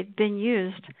Velcade been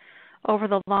used over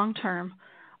the long term,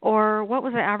 or what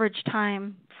was the average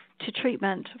time to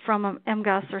treatment from an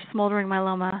MGUS or smoldering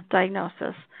myeloma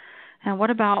diagnosis, and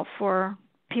what about for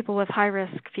people with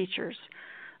high-risk features?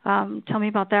 Tell me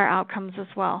about their outcomes as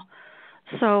well.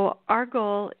 So our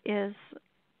goal is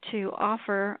to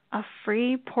offer a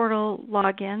free portal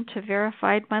login to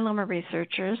verified myeloma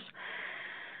researchers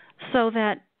so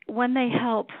that when they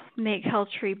help make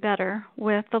HealthTree better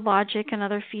with the logic and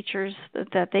other features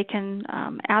that they can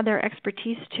add their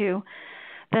expertise to,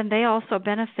 then they also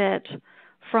benefit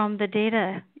from the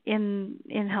data in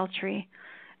HealthTree.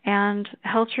 And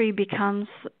HealthTree becomes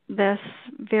this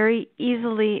very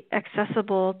easily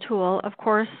accessible tool, of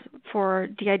course, for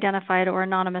de-identified or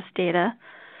anonymous data.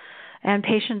 And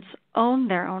patients own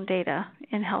their own data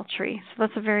in HealthTree. So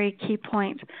that's a very key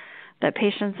point, that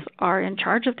patients are in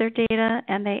charge of their data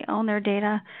and they own their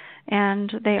data,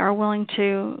 and they are willing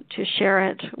to share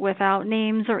it without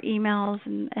names or emails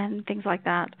and things like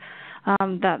that.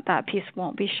 That piece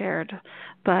won't be shared.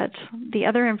 But the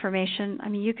other information,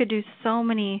 you could do so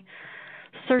many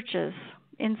searches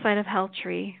inside of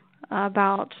HealthTree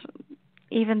about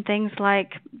even things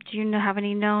like, do you have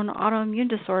any known autoimmune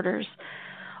disorders?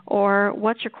 Or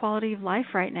what's your quality of life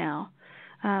right now?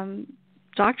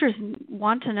 Doctors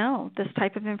want to know this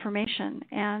type of information,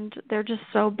 and they're just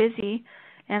so busy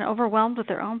and overwhelmed with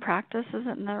their own practices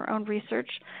and their own research.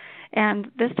 And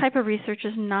this type of research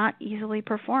is not easily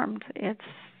performed. It's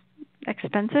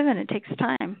expensive and it takes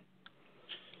time.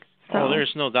 So,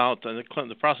 there's no doubt that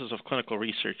the process of clinical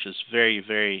research is very,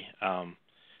 very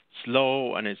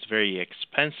slow, and it's very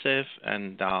expensive,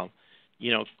 and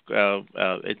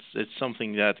it's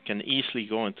something that can easily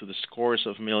go into the scores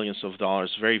of millions of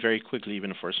dollars very, very quickly,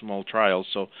 even for small trials.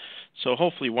 So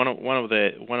hopefully one of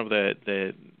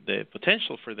the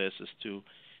potential for this is to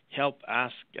help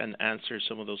ask and answer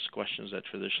some of those questions that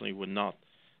traditionally would not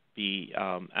be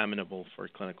amenable for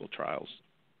clinical trials.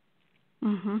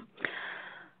 Mm-hmm.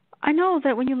 I know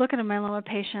that when you look at a myeloma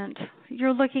patient,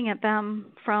 you're looking at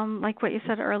them from, like what you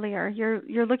said earlier,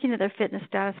 you're looking at their fitness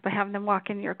status by having them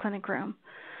walk into your clinic room.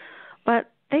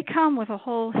 But they come with a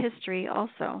whole history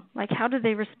also, like how do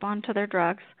they respond to their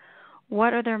drugs?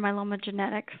 What are their myeloma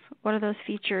genetics? What are those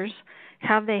features?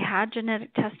 Have they had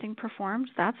genetic testing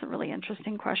performed? That's a really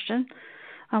interesting question.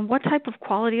 What type of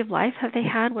quality of life have they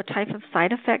had? What type of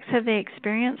side effects have they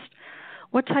experienced?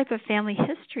 What type of family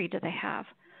history do they have?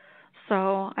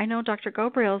 So I know Dr.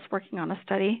 Gobriel is working on a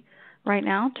study right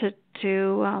now to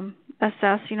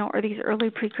assess, are these early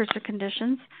precursor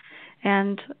conditions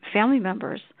and family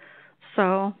members.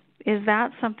 So is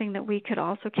that something that we could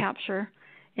also capture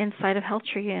inside of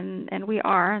HealthTree? And we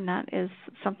are, and that is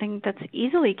something that's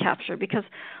easily captured because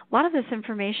a lot of this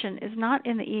information is not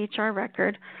in the EHR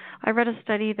record. I read a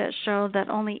study that showed that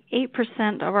only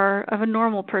 8% of a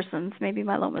normal person's, maybe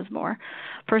myeloma is more,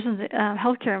 person's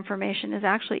healthcare information is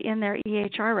actually in their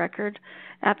EHR record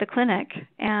at the clinic,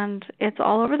 and it's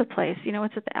all over the place.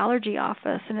 It's at the allergy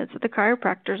office, and it's at the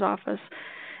chiropractor's office,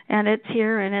 and it's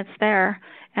here and it's there,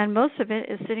 and most of it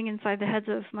is sitting inside the heads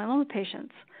of myeloma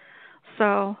patients.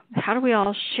 So how do we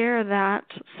all share that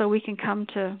so we can come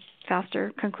to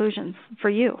faster conclusions for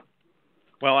you?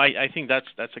 Well, I think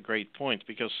that's a great point,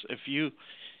 because if you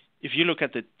look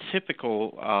at the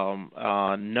typical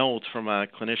note from a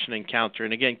clinician encounter,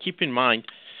 and again, keep in mind,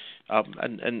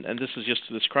 and this is just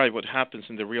to describe what happens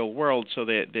in the real world. So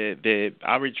the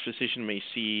average physician may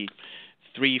see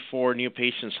 3-4 new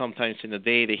patients sometimes in a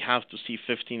day. They have to see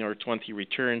 15 or 20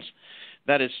 returns.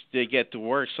 That is, they get to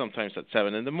work sometimes at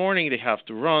 7 in the morning. They have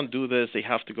to run, do this. They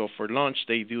have to go for lunch.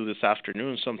 They do this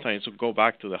afternoon. Sometimes go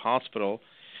back to the hospital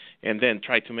and then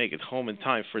try to make it home in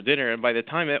time for dinner. And by the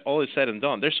time all is said and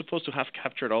done, they're supposed to have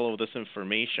captured all of this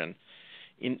information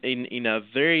in a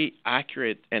very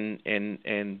accurate and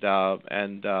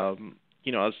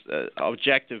as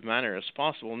objective manner as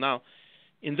possible. Now,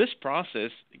 In this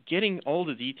process, getting all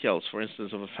the details, for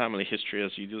instance, of a family history,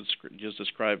 as you just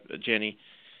described, Jenny,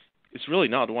 is really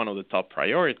not one of the top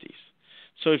priorities.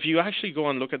 So if you actually go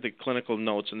and look at the clinical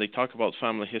notes and they talk about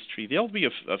family history, there'll be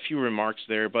a few remarks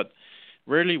there, but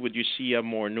rarely would you see a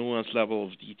more nuanced level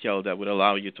of detail that would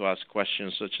allow you to ask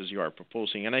questions such as you are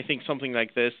proposing. And I think something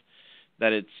like this,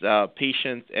 that it's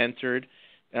patient entered,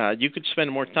 you could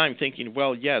spend more time thinking,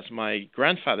 well, yes, my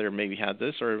grandfather maybe had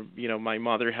this, or my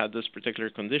mother had this particular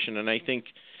condition, and I think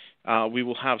we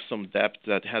will have some depth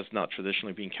that has not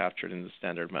traditionally been captured in the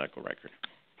standard medical record.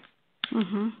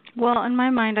 Mm-hmm. Well, in my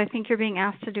mind, I think you're being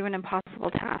asked to do an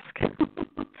impossible task.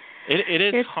 It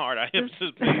is hard. I am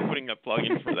just putting a plug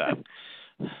in for that.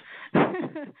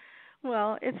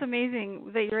 Well, it's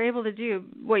amazing that you're able to do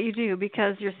what you do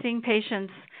because you're seeing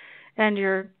patients and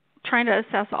you're trying to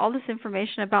assess all this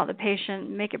information about the patient,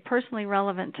 make it personally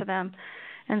relevant to them.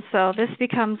 And so this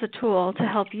becomes a tool to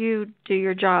help you do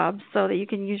your job so that you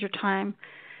can use your time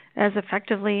as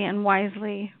effectively and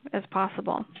wisely as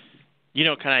possible.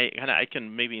 I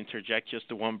can maybe interject just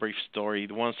the one brief story.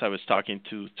 Once I was talking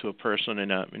to a person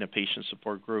in a patient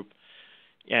support group,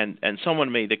 and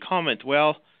someone made the comment,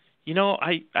 well,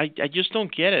 I just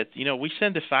don't get it. We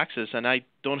send the faxes, and I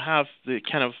don't have the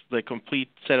complete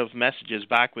set of messages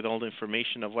back with all the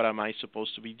information of what am I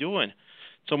supposed to be doing.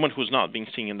 Someone who's not being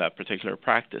seen in that particular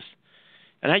practice.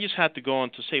 And I just had to go on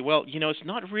to say, well, it's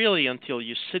not really until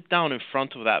you sit down in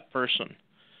front of that person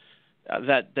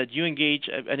that you engage,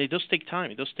 and it does take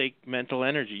time. It does take mental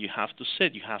energy. You have to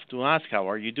sit. You have to ask, how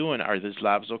are you doing? Are these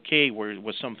labs okay?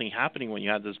 Was something happening when you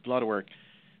had this blood work?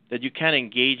 That you can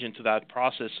engage into that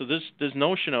process. So this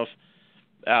notion of,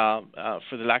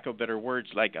 for the lack of better words,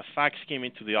 like a fax came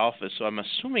into the office, so I'm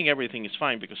assuming everything is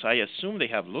fine because I assume they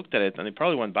have looked at it, and they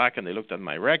probably went back and they looked at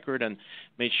my record and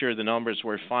made sure the numbers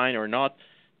were fine or not.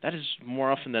 That is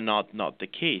more often than not the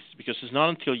case, because it's not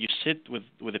until you sit with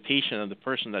the patient and the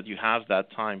person that you have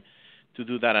that time to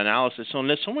do that analysis. So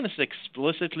unless someone is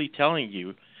explicitly telling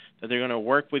you that they're going to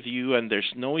work with you, and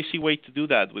there's no easy way to do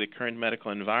that with the current medical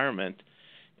environment,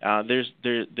 there's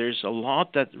a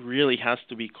lot that really has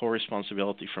to be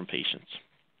co-responsibility from patients.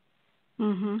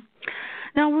 Mm-hmm.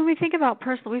 Now, when we think about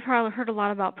we've heard a lot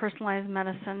about personalized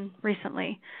medicine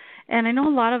recently, and I know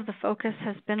a lot of the focus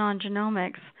has been on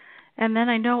genomics. And then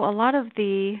I know a lot of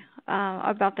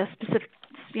about the specific,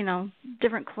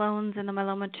 different clones in the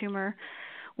myeloma tumor,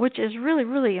 which is really,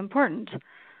 really important.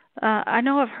 I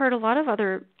know I've heard a lot of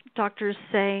other doctors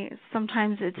say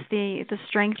sometimes it's the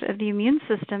strength of the immune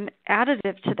system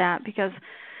additive to that, because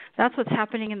that's what's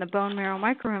happening in the bone marrow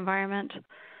microenvironment.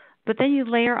 But then you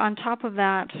layer on top of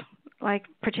that, like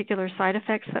particular side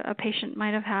effects that a patient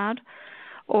might have had,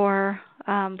 or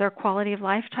their quality of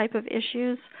life type of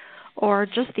issues, or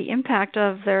just the impact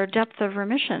of their depth of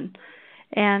remission.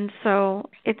 And so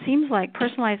it seems like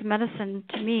personalized medicine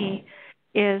to me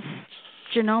is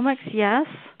genomics, yes,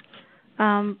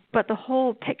 but the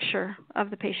whole picture of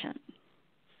the patient.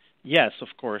 Yes, of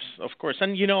course.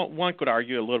 And, one could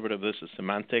argue a little bit of this is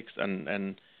semantics,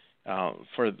 and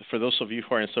for those of you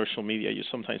who are in social media, you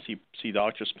sometimes see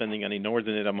doctors spending an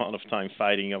inordinate amount of time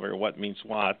fighting over what means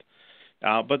what.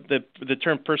 But the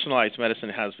term personalized medicine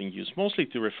has been used mostly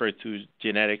to refer to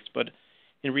genetics, but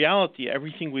in reality,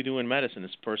 everything we do in medicine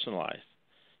is personalized,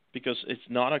 because it's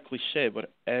not a cliche,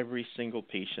 but every single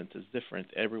patient is different.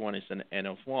 Everyone is an N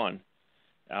of one.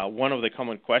 One of the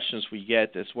common questions we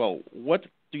get is, well, what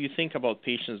do you think about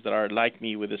patients that are like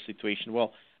me with this situation?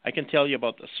 Well, I can tell you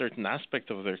about a certain aspect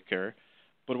of their care,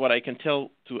 but what I can tell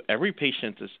to every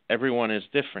patient is everyone is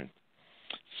different.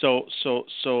 So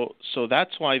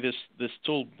that's why this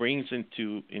tool brings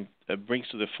to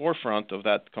the forefront of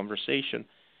that conversation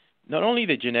not only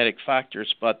the genetic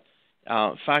factors, but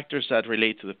factors that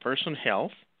relate to the person's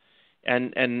health.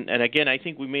 And again, I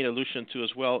think we made allusion to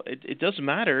as well, it doesn't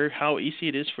matter how easy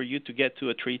it is for you to get to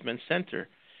a treatment center.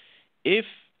 If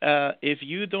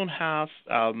you don't have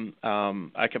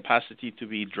a capacity to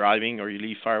be driving, or you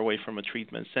live far away from a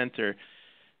treatment center,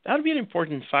 that would be an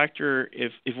important factor.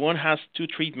 If one has two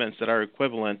treatments that are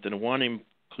equivalent and one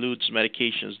includes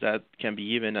medications that can be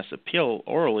given as a pill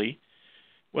orally,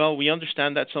 well, we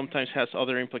understand that sometimes has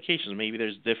other implications. Maybe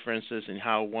there's differences in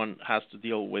how one has to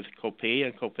deal with copay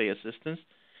and copay assistance,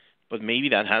 but maybe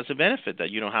that has a benefit that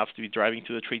you don't have to be driving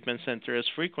to the treatment center as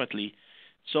frequently.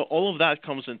 So all of that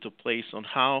comes into play in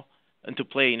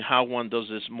how one does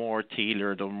this more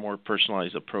tailored or more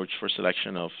personalized approach for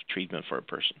selection of treatment for a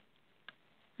person.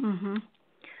 Mm-hmm.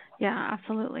 Yeah,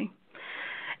 absolutely.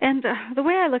 And the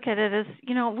way I look at it is,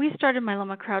 we started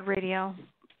Myeloma Crowd Radio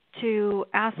to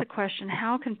ask the question,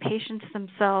 how can patients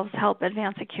themselves help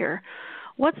advance a cure?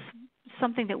 What's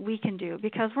something that we can do,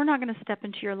 because we're not going to step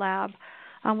into your lab.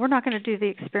 We're not going to do the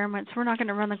experiments. We're not going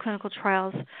to run the clinical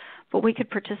trials, but we could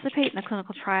participate in the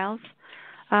clinical trials.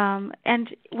 And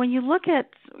when you look at,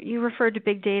 you referred to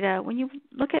big data, when you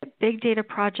look at big data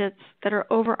projects that are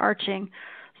overarching,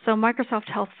 so Microsoft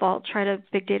Health Vault tried a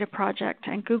big data project,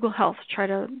 and Google Health tried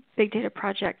a big data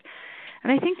project.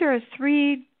 And I think there are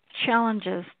 3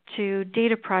 challenges to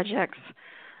data projects.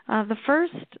 The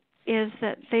first is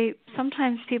that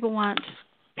sometimes people want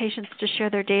patients to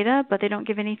share their data, but they don't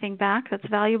give anything back that's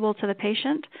valuable to the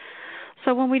patient.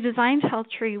 So when we designed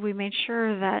HealthTree, we made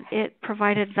sure that it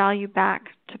provided value back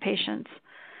to patients.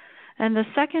 And the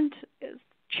second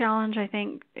challenge, I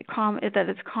think, that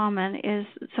is common is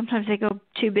sometimes they go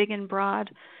too big and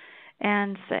broad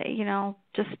and say,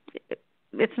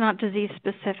 it's not disease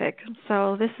specific.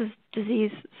 So this is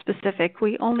disease specific.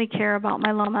 We only care about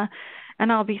myeloma,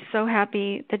 and I'll be so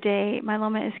happy the day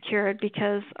myeloma is cured,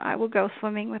 because I will go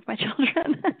swimming with my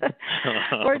children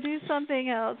or do something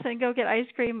else and go get ice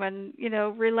cream and,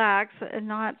 relax and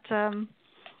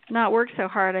not work so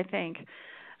hard, I think.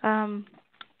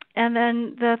 And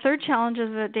then the third challenge is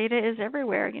that data is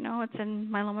everywhere. It's in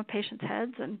myeloma patients'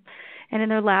 heads and in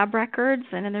their lab records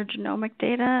and in their genomic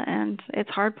data, and it's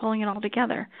hard pulling it all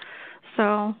together.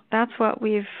 So that's what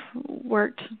we've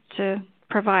worked to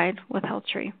provide with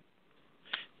HealthTree.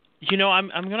 I'm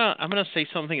gonna say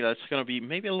something that's gonna be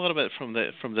maybe a little bit from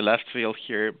the left field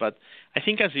here, but I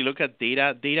think as you look at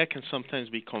data can sometimes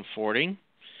be comforting.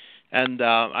 And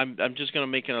I'm just going to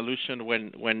make an allusion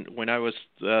when I was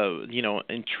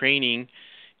in training,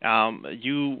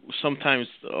 you sometimes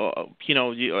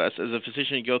you as a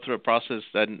physician, you go through a process,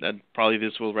 and probably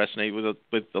this will resonate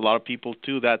with a lot of people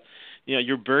too, that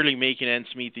you're barely making ends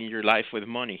meet in your life with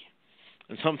money,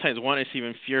 and sometimes one is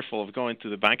even fearful of going to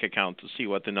the bank account to see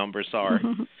what the numbers are.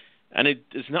 And it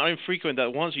is not infrequent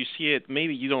that once you see it,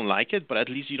 maybe you don't like it, but at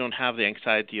least you don't have the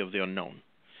anxiety of the unknown.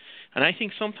 And I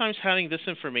think sometimes having this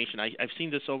information, I've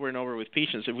seen this over and over with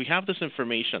patients, if we have this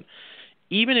information,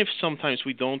 even if sometimes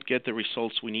we don't get the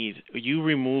results we need, you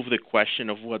remove the question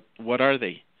of what are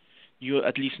they. You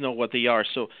at least know what they are.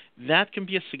 So that can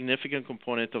be a significant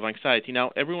component of anxiety.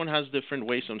 Now, everyone has different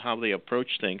ways on how they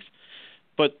approach things.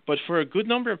 But for a good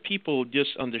number of people,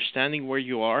 just understanding where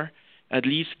you are at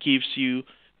least gives you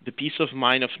the peace of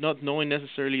mind of not knowing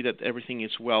necessarily that everything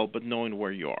is well, but knowing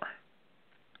where you are.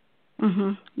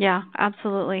 Yeah,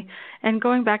 absolutely. And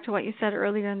going back to what you said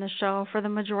earlier in the show, for the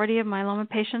majority of myeloma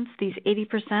patients, these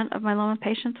 80% of myeloma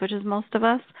patients, which is most of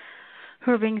us,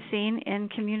 who are being seen in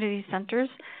community centers,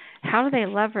 how do they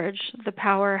leverage the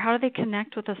power? How do they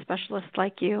connect with a specialist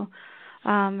like you?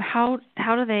 How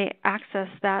do they access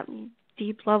that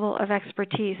deep level of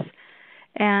expertise?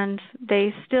 And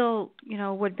they still,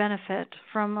 would benefit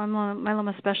from a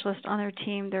myeloma specialist on their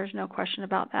team. There's no question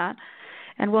about that.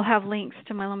 And we'll have links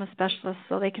to myeloma specialists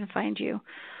so they can find you.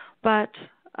 But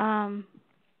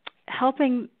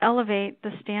helping elevate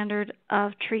the standard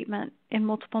of treatment in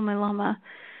multiple myeloma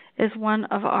is one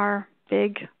of our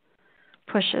big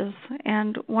pushes,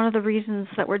 and one of the reasons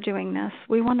that we're doing this.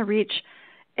 We want to reach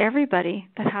everybody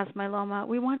that has myeloma.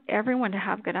 We want everyone to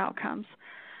have good outcomes,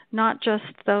 not just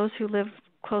those who live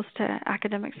close to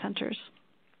academic centers.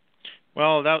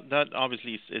 Well, that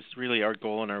obviously is really our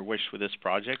goal and our wish with this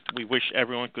project. We wish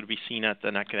everyone could be seen at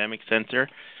an academic center.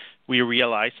 We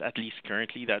realize, at least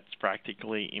currently, that's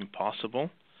practically impossible.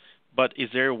 But is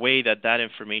there a way that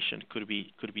information could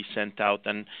be sent out?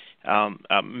 And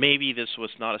maybe this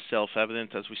was not as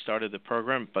self-evident as we started the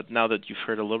program, but now that you've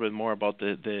heard a little bit more about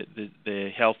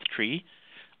the HealthTree,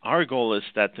 our goal is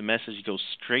that the message goes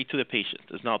straight to the patient,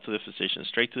 it's not to the physician,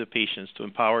 straight to the patients to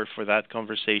empower for that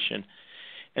conversation.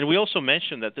 And we also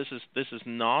mentioned that this is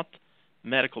not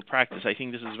medical practice. I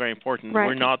think this is very important. Right.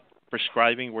 We're not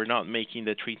prescribing. We're not making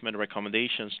the treatment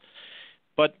recommendations.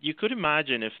 But you could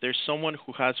imagine if there's someone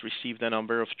who has received a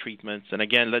number of treatments, and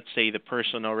again, let's say the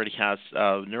person already has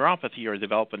neuropathy or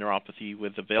developed a neuropathy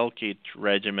with the Velcade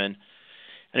regimen,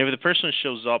 and if the person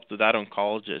shows up to that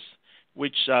oncologist,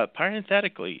 which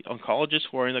parenthetically, oncologists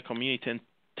who are in the community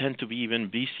tend to be even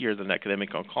busier than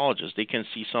academic oncologists. They can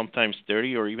see sometimes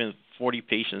 30 or even 40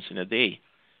 patients in a day.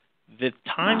 The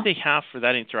time they have for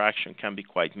that interaction can be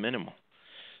quite minimal.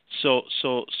 So,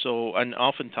 and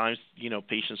oftentimes,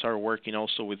 patients are working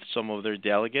also with some of their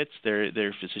delegates,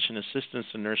 their physician assistants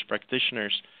and nurse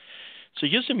practitioners. So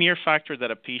just a mere factor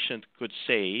that a patient could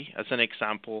say, as an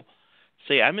example,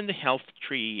 say I'm in the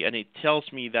HealthTree and it tells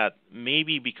me that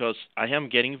maybe because I am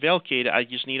getting Velcade, I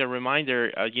just need a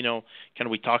reminder, can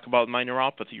we talk about my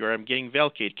neuropathy, or I'm getting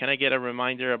Velcade. Can I get a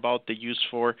reminder about the use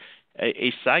for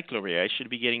acyclovir? I should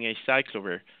be getting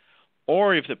acyclovir.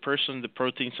 Or if the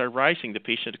proteins are rising, the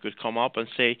patient could come up and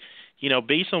say,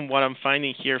 based on what I'm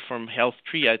finding here from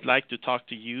HealthTree, I'd like to talk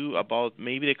to you about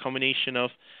maybe the combination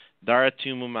of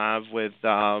daratumumab with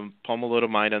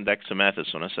pomalidomide and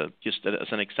dexamethasone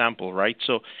as an example, right?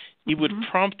 So it would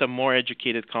prompt a more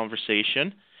educated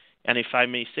conversation. And if I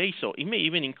may say so, it may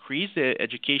even increase the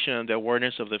education and the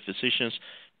awareness of the physicians,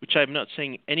 which I'm not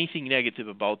saying anything negative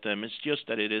about them. It's just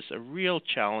that it is a real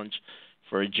challenge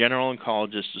for a general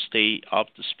oncologist to stay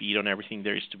up to speed on everything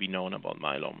there is to be known about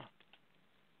myeloma.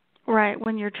 Right,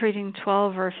 when you're treating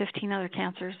 12 or 15 other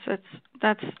cancers,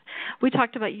 we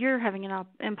talked about you're having an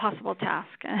impossible task,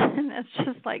 and it's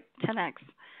just like 10x.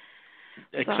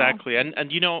 Exactly, and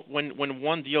when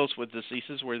one deals with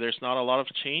diseases where there's not a lot of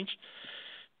change,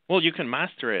 well, you can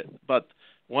master it. But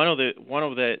one of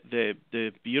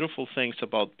the beautiful things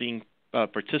about being a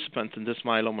participant in this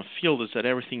myeloma field is that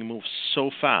everything moves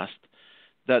so fast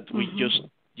that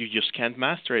you just can't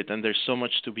master it, and there's so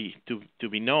much to be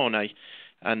known.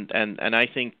 And I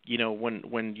think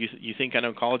when you think an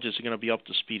oncologist is going to be up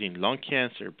to speed in lung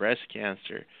cancer, breast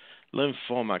cancer,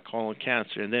 lymphoma, colon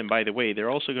cancer, and then by the way, they're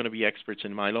also going to be experts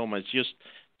in myeloma. It's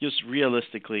just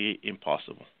realistically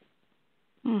impossible.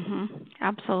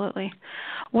 Absolutely.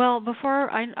 Well,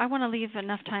 before I want to leave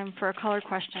enough time for a caller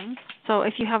question. So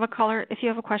if you have a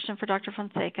question for Dr.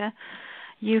 Fonseca,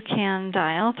 you can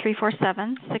dial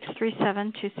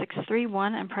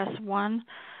 347-637-2631 and press 1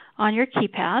 on your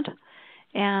keypad.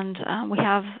 And we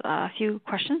have a few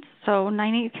questions. So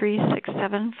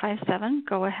 983-6757,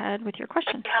 go ahead with your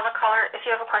question. If you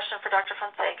have a question for Dr.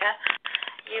 Fonseca,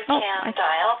 you can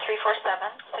dial 347-637.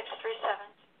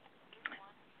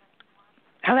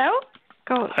 Hello?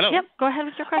 Hello. Yep, go ahead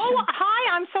with your question. Oh,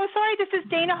 hi, I'm so sorry. This is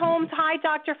Dana Holmes. Hi,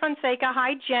 Dr. Fonseca.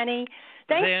 Hi, Jenny.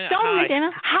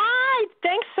 Hi,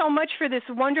 thanks so much for this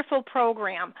wonderful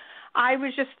program. I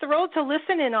was just thrilled to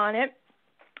listen in on it,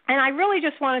 and I really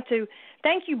just wanted to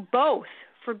thank you both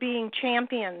for being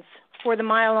champions for the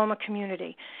myeloma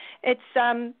community. It's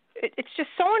just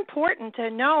so important to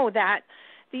know that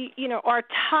our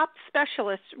top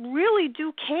specialists really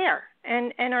do care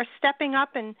and are stepping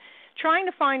up and trying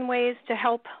to find ways to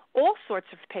help all sorts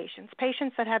of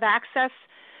patients that have access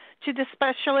to the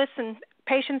specialists and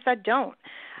patients that don't.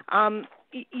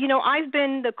 I've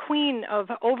been the queen of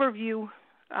overview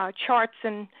charts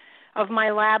and of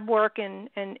my lab work and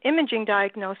imaging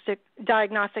diagnostic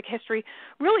history,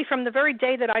 really from the very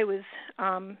day that I was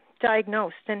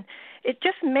diagnosed. And it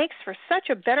just makes for such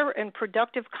a better and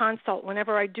productive consult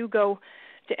whenever I do go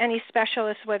to any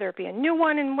specialist, whether it be a new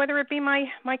one and whether it be my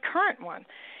current one.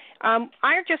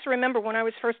 I just remember when I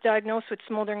was first diagnosed with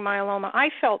smoldering myeloma,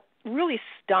 I felt really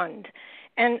stunned.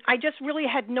 And I just really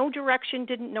had no direction,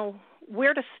 didn't know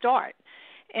where to start.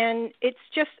 And it's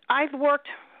just, I've worked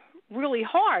really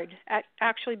hard at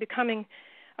actually becoming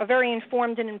a very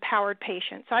informed and empowered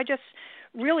patient. So I just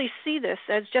really see this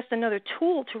as just another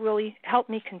tool to really help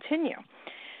me continue.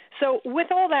 So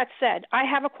with all that said, I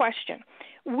have a question.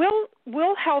 Will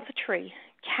HealthTree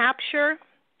capture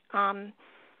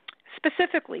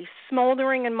specifically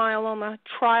smoldering and myeloma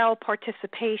trial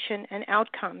participation and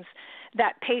outcomes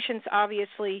that patients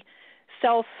obviously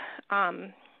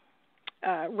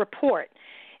self-report,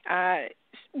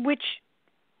 which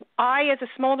I, as a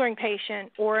smoldering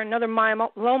patient or another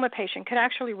myeloma patient, could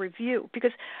actually review?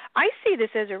 Because I see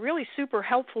this as a really super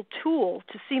helpful tool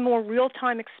to see more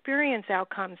real-time experience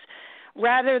outcomes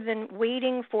rather than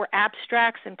waiting for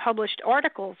abstracts and published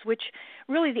articles, which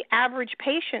really the average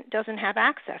patient doesn't have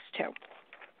access to.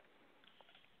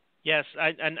 Yes,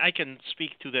 I can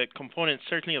speak to the components,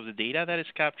 certainly, of the data that is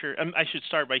captured. I should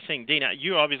start by saying, Dana,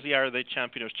 you obviously are the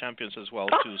champion of champions as well,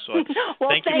 too. So well,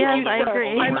 thank you for all the work. I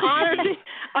agree.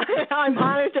 I'm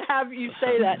honored to have you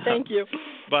say that. Thank you.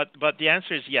 But the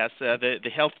answer is yes.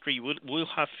 The HealthTree will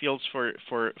have fields for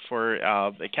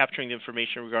capturing the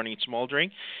information regarding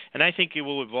smoldering, and I think it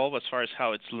will evolve as far as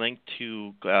how it's linked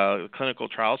to clinical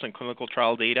trials and clinical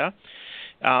trial data.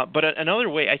 But another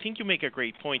way, I think you make a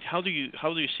great point. How do you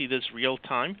see this real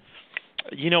time?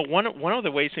 One of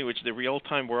the ways in which the real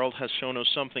time world has shown us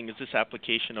something is this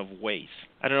application of Waze.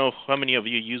 I don't know how many of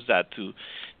you use that to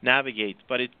navigate,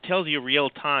 but it tells you real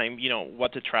time,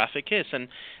 what the traffic is. And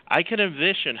I can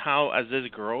envision how, as this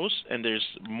grows and there's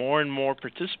more and more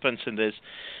participants in this,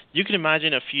 you can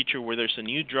imagine a future where there's a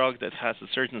new drug that has a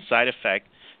certain side effect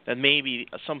that maybe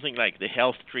something like the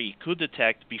HealthTree could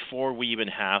detect before we even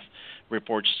have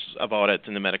reports about it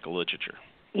in the medical literature.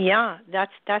 Yeah,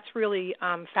 that's really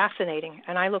fascinating,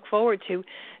 and I look forward to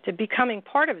becoming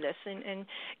part of this. And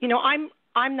I'm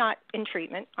not in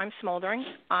treatment; I'm smoldering,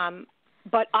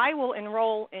 but I will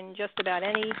enroll in just about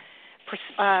any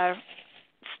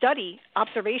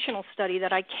observational study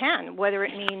that I can, whether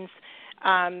it means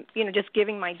just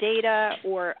giving my data,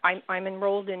 or I'm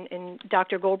enrolled in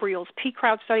Dr. Gobriel's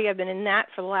Crowd study. I've been in that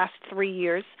for the last 3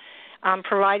 years,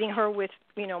 providing her with,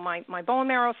 my bone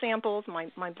marrow samples,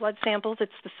 my blood samples.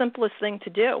 It's the simplest thing to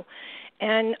do.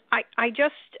 And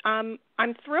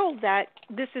I'm thrilled that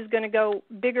this is going to go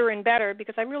bigger and better,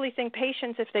 because I really think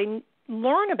patients, if they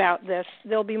learn about this,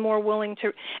 they'll be more willing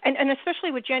to, and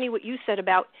especially with Jenny, what you said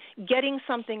about getting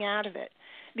something out of it,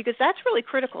 because that's really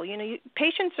critical.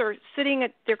 Patients are sitting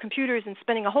at their computers and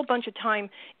spending a whole bunch of time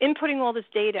inputting all this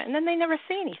data, and then they never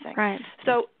see anything. Right.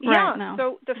 So no,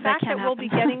 so the fact that we'll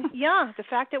happen.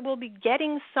 be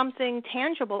getting something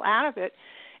tangible out of it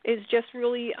is just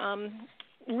really,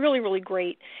 really, really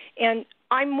great. And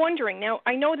I'm wondering now.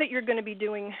 I know that you're going to be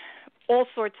doing all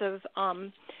sorts of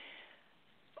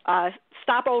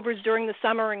stopovers during the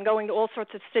summer and going to all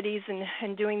sorts of cities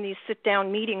and doing these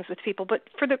sit-down meetings with people. But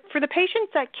for the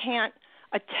patients that can't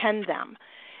attend them,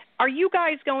 are you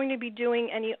guys going to be doing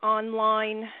any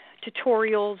online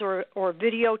tutorials or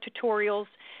video tutorials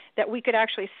that we could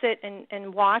actually sit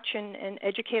and watch and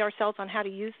educate ourselves on how to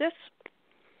use this?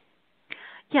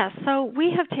 Yes, so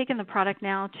we have taken the product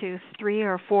now to 3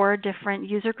 or 4 different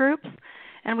user groups,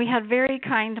 and we had very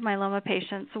kind myeloma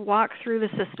patients walk through the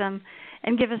system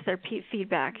and give us their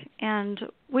feedback. And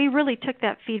we really took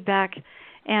that feedback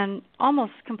and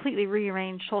almost completely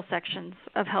rearranged whole sections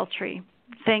of HealthTree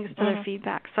thanks to their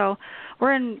feedback. So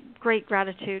we're in great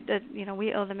gratitude that,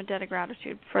 we owe them a debt of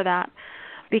gratitude for that,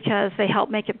 because they help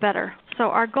make it better. So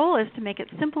our goal is to make it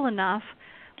simple enough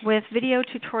with video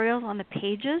tutorials on the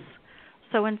pages.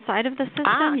 So inside of the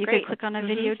system, you could click on a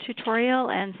video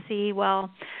tutorial and see,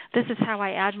 this is how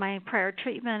I add my prior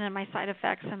treatment and my side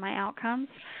effects and my outcomes.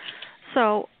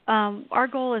 So our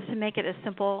goal is to make it as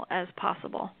simple as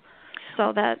possible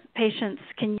so that patients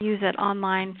can use it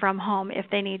online from home if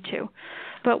they need to.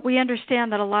 But we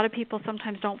understand that a lot of people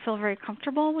sometimes don't feel very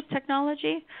comfortable with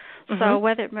technology. So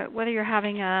whether you're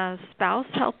having a spouse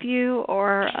help you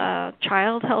or a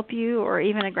child help you or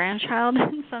even a grandchild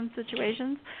in some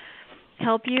situations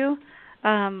help you,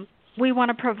 we want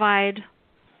to provide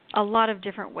a lot of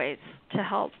different ways to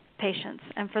help patients.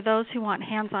 And for those who want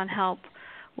hands-on help,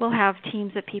 we'll have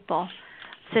teams of people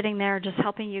sitting there just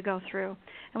helping you go through.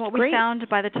 And what we found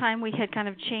by the time we had kind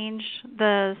of changed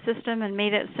the system and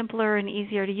made it simpler and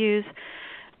easier to use,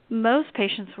 most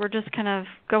patients were just kind of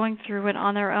going through it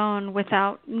on their own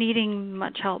without needing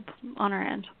much help on our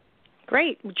end.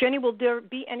 Great. Jenny, will there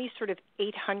be any sort of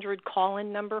 800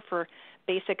 call-in number for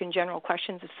basic and general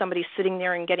questions if somebody's sitting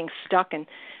there and getting stuck and,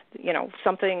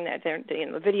 something that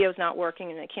the video's not working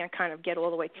and they can't kind of get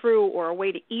all the way through, or a way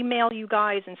to email you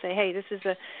guys and say, hey,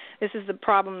 this is the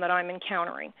problem that I'm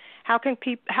encountering? How can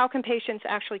patients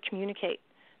actually communicate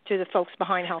to the folks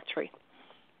behind HealthTree?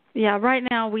 Yeah, right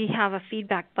now we have a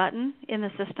feedback button in the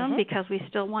system because we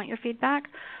still want your feedback.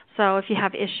 So if you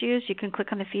have issues, you can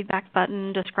click on the feedback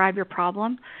button, describe your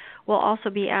problem. We'll also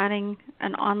be adding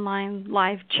an online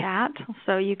live chat,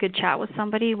 so you could chat with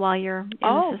somebody while you're in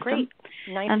the system. Great.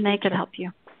 Nice, and they could help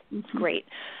you. Great.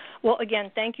 Well,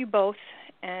 again, thank you both,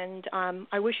 and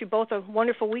I wish you both a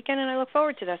wonderful weekend, and I look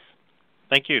forward to this.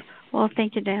 Thank you. Well,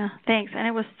 thank you, Dana. Thanks. And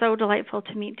it was so delightful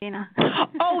to meet Dana.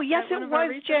 Oh, yes, it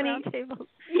was, Jenny.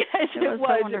 Yes, it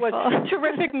was. It was a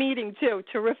terrific meeting, too.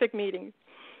 Terrific meeting.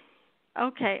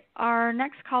 Okay. Our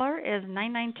next caller is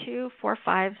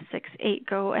 992-4568.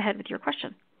 Go ahead with your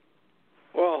question.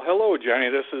 Well, hello, Jenny.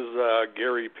 This is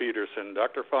Gary Peterson.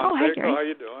 Dr. Fonseca, hey, Gary. how are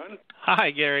you doing?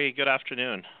 Hi, Gary. Good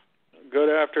afternoon. Good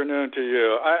afternoon to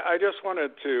you. I just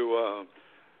wanted to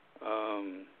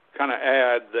kind of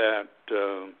add that,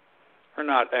 or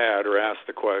not add, or ask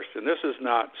the question. This is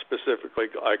not specifically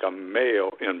like a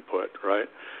Mayo input, right?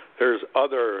 There's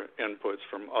other inputs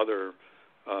from other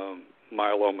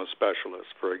myeloma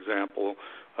specialists. For example,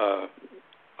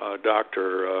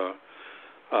 Dr.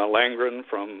 Langren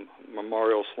from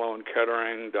Memorial Sloan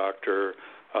Kettering, Dr.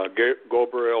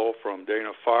 Gobriel from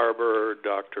Dana-Farber,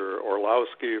 Dr.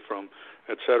 Orlowski from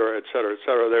et cetera, et cetera, et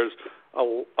cetera. There's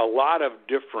a lot of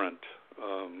different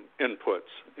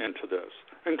inputs into this,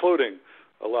 including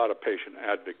a lot of patient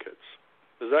advocates.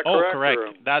 Is that correct? Oh, correct.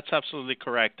 That's absolutely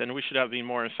correct, and we should have been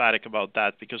more emphatic about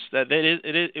that because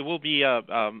it will be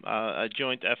a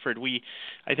joint effort.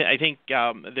 I think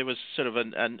there was sort of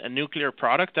a nuclear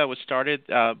product that was started,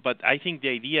 but I think the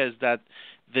idea is that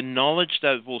the knowledge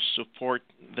that will support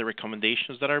the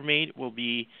recommendations that are made will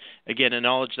be, again, a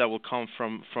knowledge that will come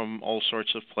from all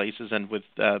sorts of places and with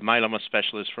myeloma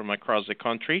specialists from across the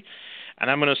country. And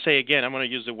I'm going to say again, I'm going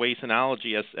to use the WAIS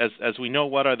analogy. As we know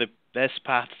what are the best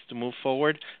paths to move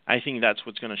forward, I think that's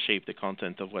what's going to shape the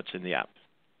content of what's in the app.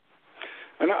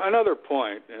 Another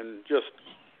point, and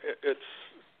it's,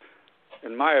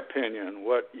 in my opinion,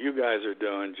 what you guys are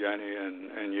doing, Jenny,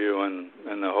 and you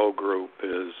and the whole group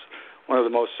is one of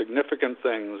the most significant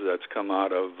things that's come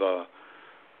out of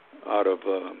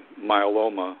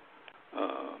myeloma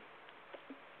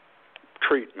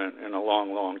treatment in a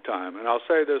long, long time. And I'll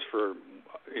say this for,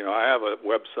 I have a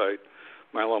website,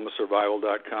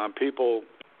 myelomasurvival.com. People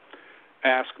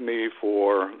ask me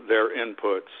for their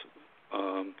inputs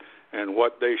and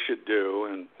what they should do.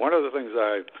 And one of the things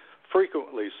I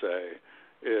frequently say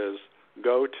is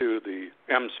go to the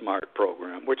M-SMART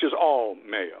program, which is all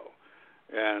Mayo.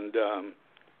 And,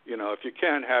 if you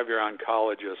can, have your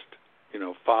oncologist,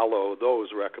 follow those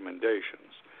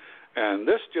recommendations. And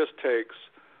this just takes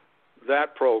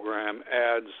that program,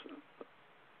 adds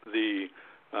the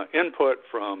input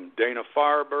from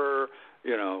Dana-Farber,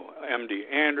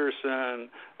 MD Anderson,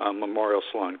 Memorial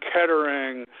Sloan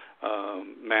Kettering,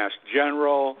 Mass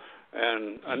General,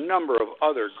 and a number of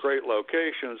other great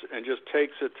locations, and just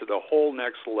takes it to the whole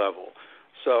next level.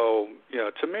 So,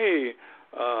 to me,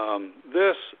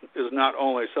 this is not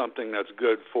only something that's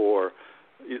good for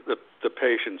the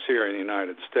patients here in the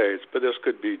United States, but this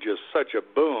could be just such a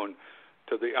boon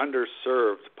to the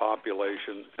underserved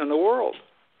population in the world.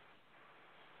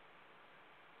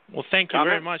 Well, thank you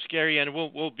very much, Gary, and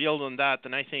we'll build on that.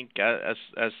 And I think,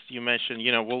 as you mentioned,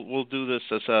 we'll do this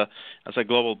as a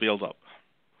global build-up.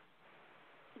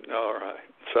 All right,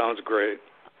 sounds great.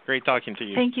 Great talking to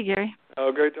you. Thank you, Gary.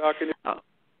 Oh, great talking to you.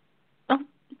 Oh,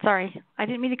 sorry, I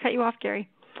didn't mean to cut you off, Gary.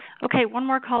 Okay, one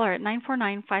more caller at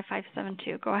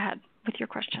 949-5572. Go ahead with your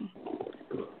question.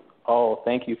 Oh,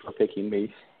 thank you for picking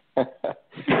me. This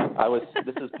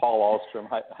is Paul Ahlstrom.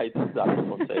 Hi, Dr.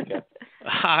 Fonseca.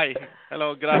 Hi.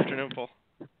 Hello. Good afternoon, Paul.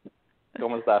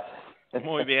 ¿Cómo estás?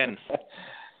 Muy bien.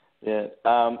 Yeah.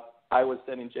 I was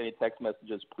sending Jenny text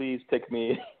messages. Please pick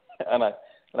me, and I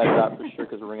thought for sure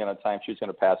because we're running out of time, she was going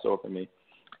to pass over me.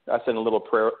 I sent a little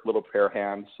prayer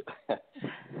hands.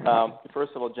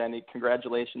 First of all, Jenny,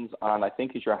 congratulations on I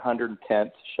think it's your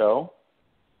 110th show.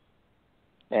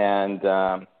 And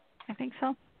I think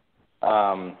so.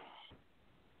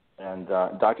 And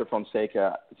Dr.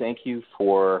 Fonseca, thank you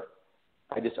for.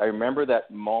 I remember that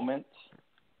moment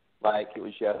like it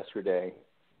was yesterday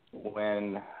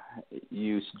when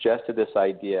you suggested this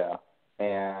idea,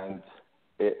 and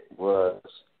it was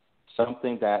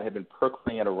something that had been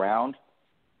percolating around,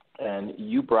 and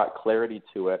you brought clarity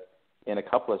to it in a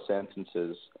couple of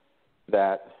sentences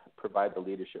that provide the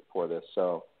leadership for this.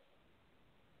 So,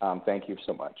 thank you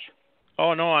so much.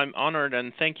 Oh no, I'm honored,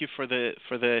 and thank you for the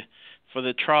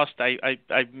trust.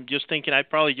 I'm just thinking I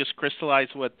probably just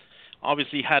crystallized what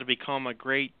obviously had become a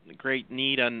great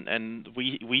need, and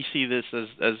we see this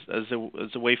as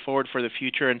a way forward for the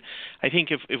future. And I think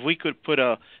if we could put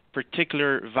a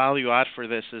particular value add for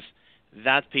this is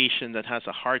that patient that has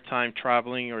a hard time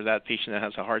traveling, or that patient that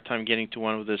has a hard time getting to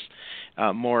one of this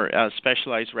more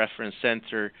specialized reference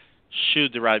center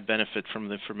should derive benefit from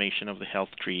the information of the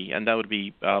HealthTree, and that would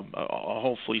be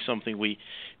hopefully something we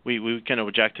can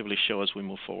objectively show as we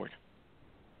move forward.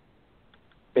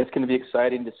 It's going to be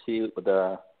exciting to see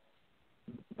the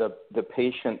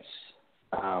patients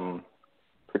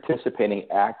participating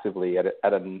actively at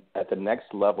the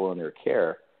next level in their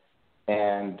care,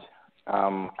 and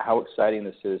how exciting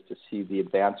this is to see the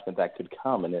advancement that could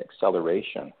come and the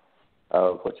acceleration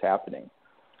of what's happening.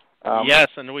 Yes,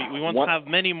 and we want to have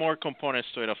many more components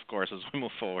to it, of course, as we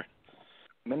move forward.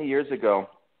 Many years ago,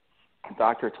 a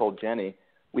doctor told Jenny,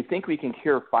 we think we can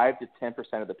cure 5 to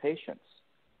 10% of the patients,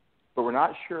 but we're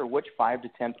not sure which 5 to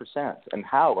 10% and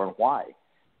how or why.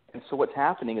 And so what's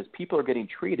happening is people are getting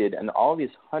treated and all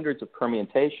these hundreds of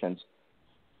permutations,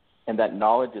 and that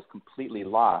knowledge is completely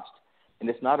lost, and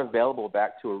it's not available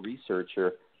back to a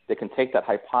researcher that can take that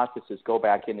hypothesis, go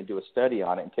back in and do a study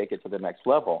on it and take it to the next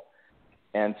level.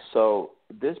 And so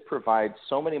this provides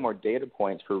so many more data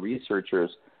points for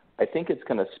researchers. I think it's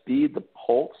going to speed the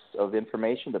pulse of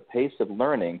information, the pace of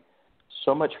learning,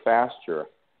 so much faster.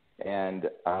 And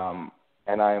I'm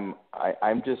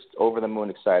just over the moon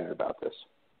excited about this.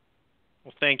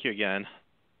 Well, thank you again.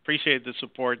 Appreciate the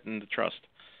support and the trust.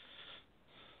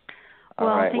 All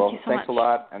right. Well, thank you so thanks much. a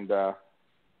lot.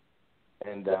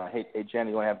 And hey, Jen,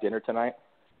 you want to have dinner tonight?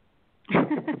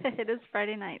 It is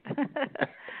Friday night.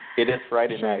 It is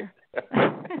Friday sure. night.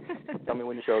 Tell me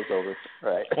when the show's over.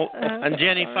 Right. Well, and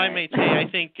Jenny, if I may say, I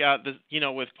think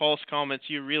with Paul's comments,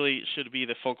 you really should be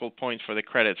the focal point for the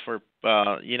credit for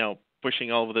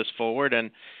pushing all of this forward,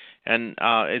 and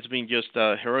it's been just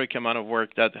a heroic amount of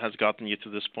work that has gotten you to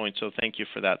this point. So thank you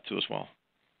for that too as well.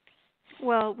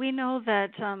 Well, we know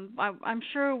that I'm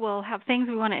sure we'll have things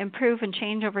we want to improve and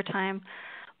change over time,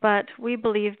 but we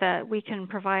believe that we can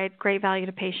provide great value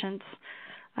to patients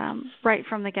right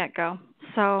from the get-go.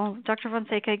 So, Dr.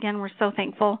 Fonseca, again, we're so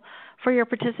thankful for your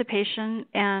participation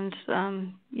and,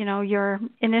 your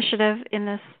initiative in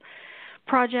this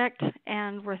project,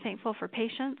 and we're thankful for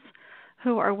patients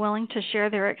who are willing to share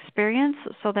their experience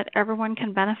so that everyone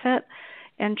can benefit.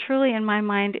 And truly, in my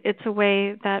mind, it's a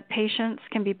way that patients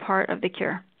can be part of the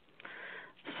cure.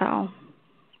 So,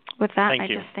 with that, I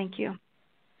just thank you.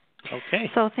 Okay.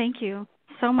 So thank you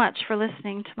so much for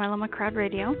listening to Myeloma Crowd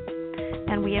Radio,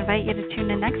 and we invite you to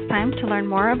tune in next time to learn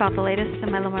more about the latest in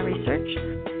myeloma research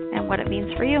and what it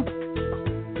means for you.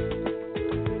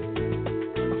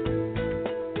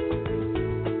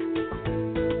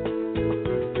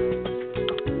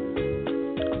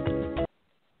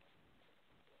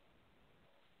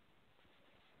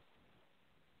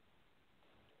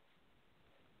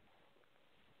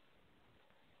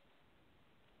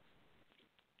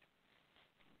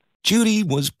 Judy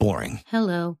was boring.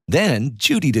 Hello. Then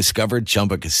Judy discovered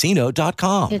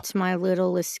ChumbaCasino.com. It's my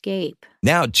little escape.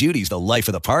 Now Judy's the life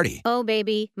of the party. Oh,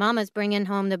 baby, mama's bringing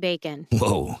home the bacon.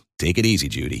 Whoa, take it easy,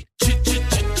 Judy.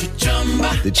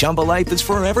 The Chumba life is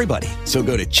for everybody. So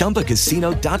go to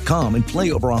ChumbaCasino.com and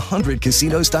play over 100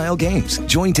 casino-style games.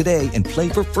 Join today and play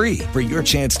for free for your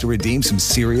chance to redeem some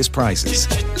serious prizes.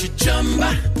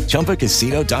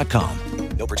 ChumbaCasino.com.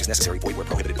 No purchase necessary. Void where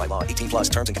prohibited by law.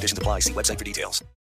 18+ terms and conditions apply. See website for details.